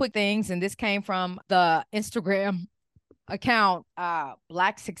 couple of quick things. And this came from the Instagram account,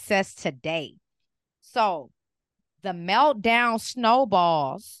 Black Success Today. So the meltdown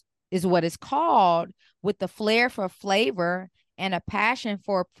snowballs is what it's called. With the flair for flavor and a passion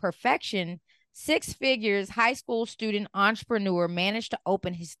for perfection, six figures high school student entrepreneur managed to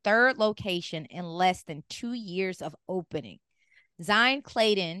open his third location in less than 2 years of opening. Zion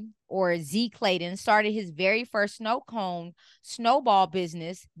Clayton, or Z Clayton, started his very first snow cone snowball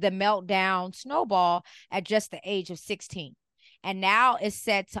business, the Meltdown Snowball, at just the age of 16. And now is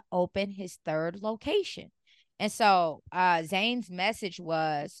set to open his third location. And so Zane's message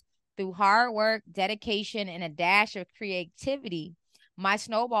was, through hard work, dedication, and a dash of creativity, my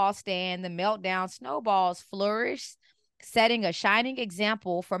snowball stand, the Meltdown Snowballs, flourished, setting a shining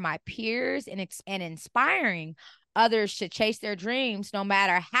example for my peers and inspiring others to chase their dreams no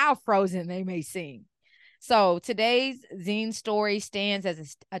matter how frozen they may seem. So today's zine story stands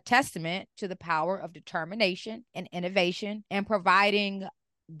as a testament to the power of determination and innovation, and providing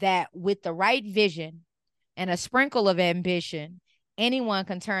that with the right vision and a sprinkle of ambition, anyone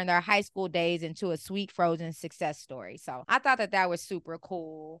can turn their high school days into a sweet frozen success story. So I thought that was super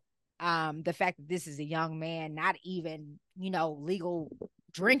cool. The fact that this is a young man, not even, legal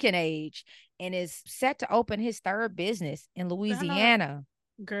drinking age, and is set to open his third business in Louisiana.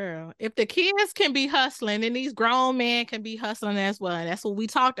 Girl, if the kids can be hustling, then these grown men can be hustling as well. And that's what we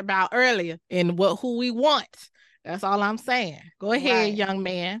talked about earlier, and who we want. That's all I'm saying. Go ahead, young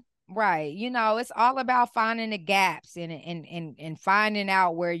man. Right. It's all about finding the gaps and finding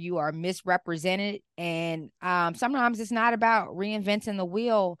out where you are misrepresented. And sometimes it's not about reinventing the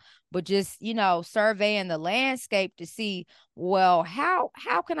wheel, but just, surveying the landscape to see, well, how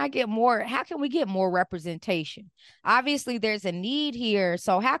can I get more? How can we get more representation? Obviously, there's a need here.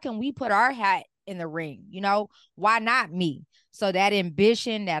 So how can we put our hat in the ring? Why not me? So that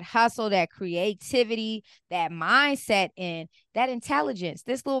ambition, that hustle, that creativity, that mindset, and that intelligence.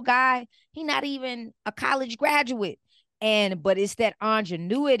 This little guy, he not even a college graduate. But it's that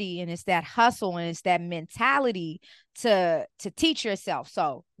ingenuity, and it's that hustle, and it's that mentality to teach yourself.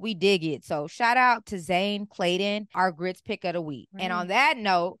 So we dig it. So shout out to Zane Clayton, our grits pick of the week. Right. And on that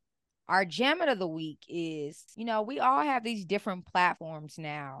note, our gem of the week is, we all have these different platforms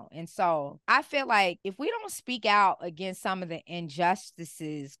now. And so I feel like if we don't speak out against some of the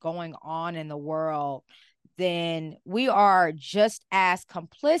injustices going on in the world, then we are just as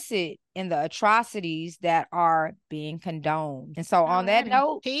complicit in the atrocities that are being condoned. And so on that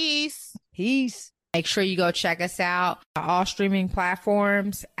note, peace. Make sure you go check us out on all streaming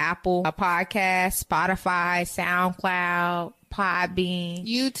platforms: Apple Podcasts, Spotify, SoundCloud, Podbean,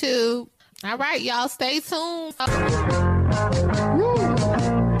 YouTube. All right, y'all, stay tuned.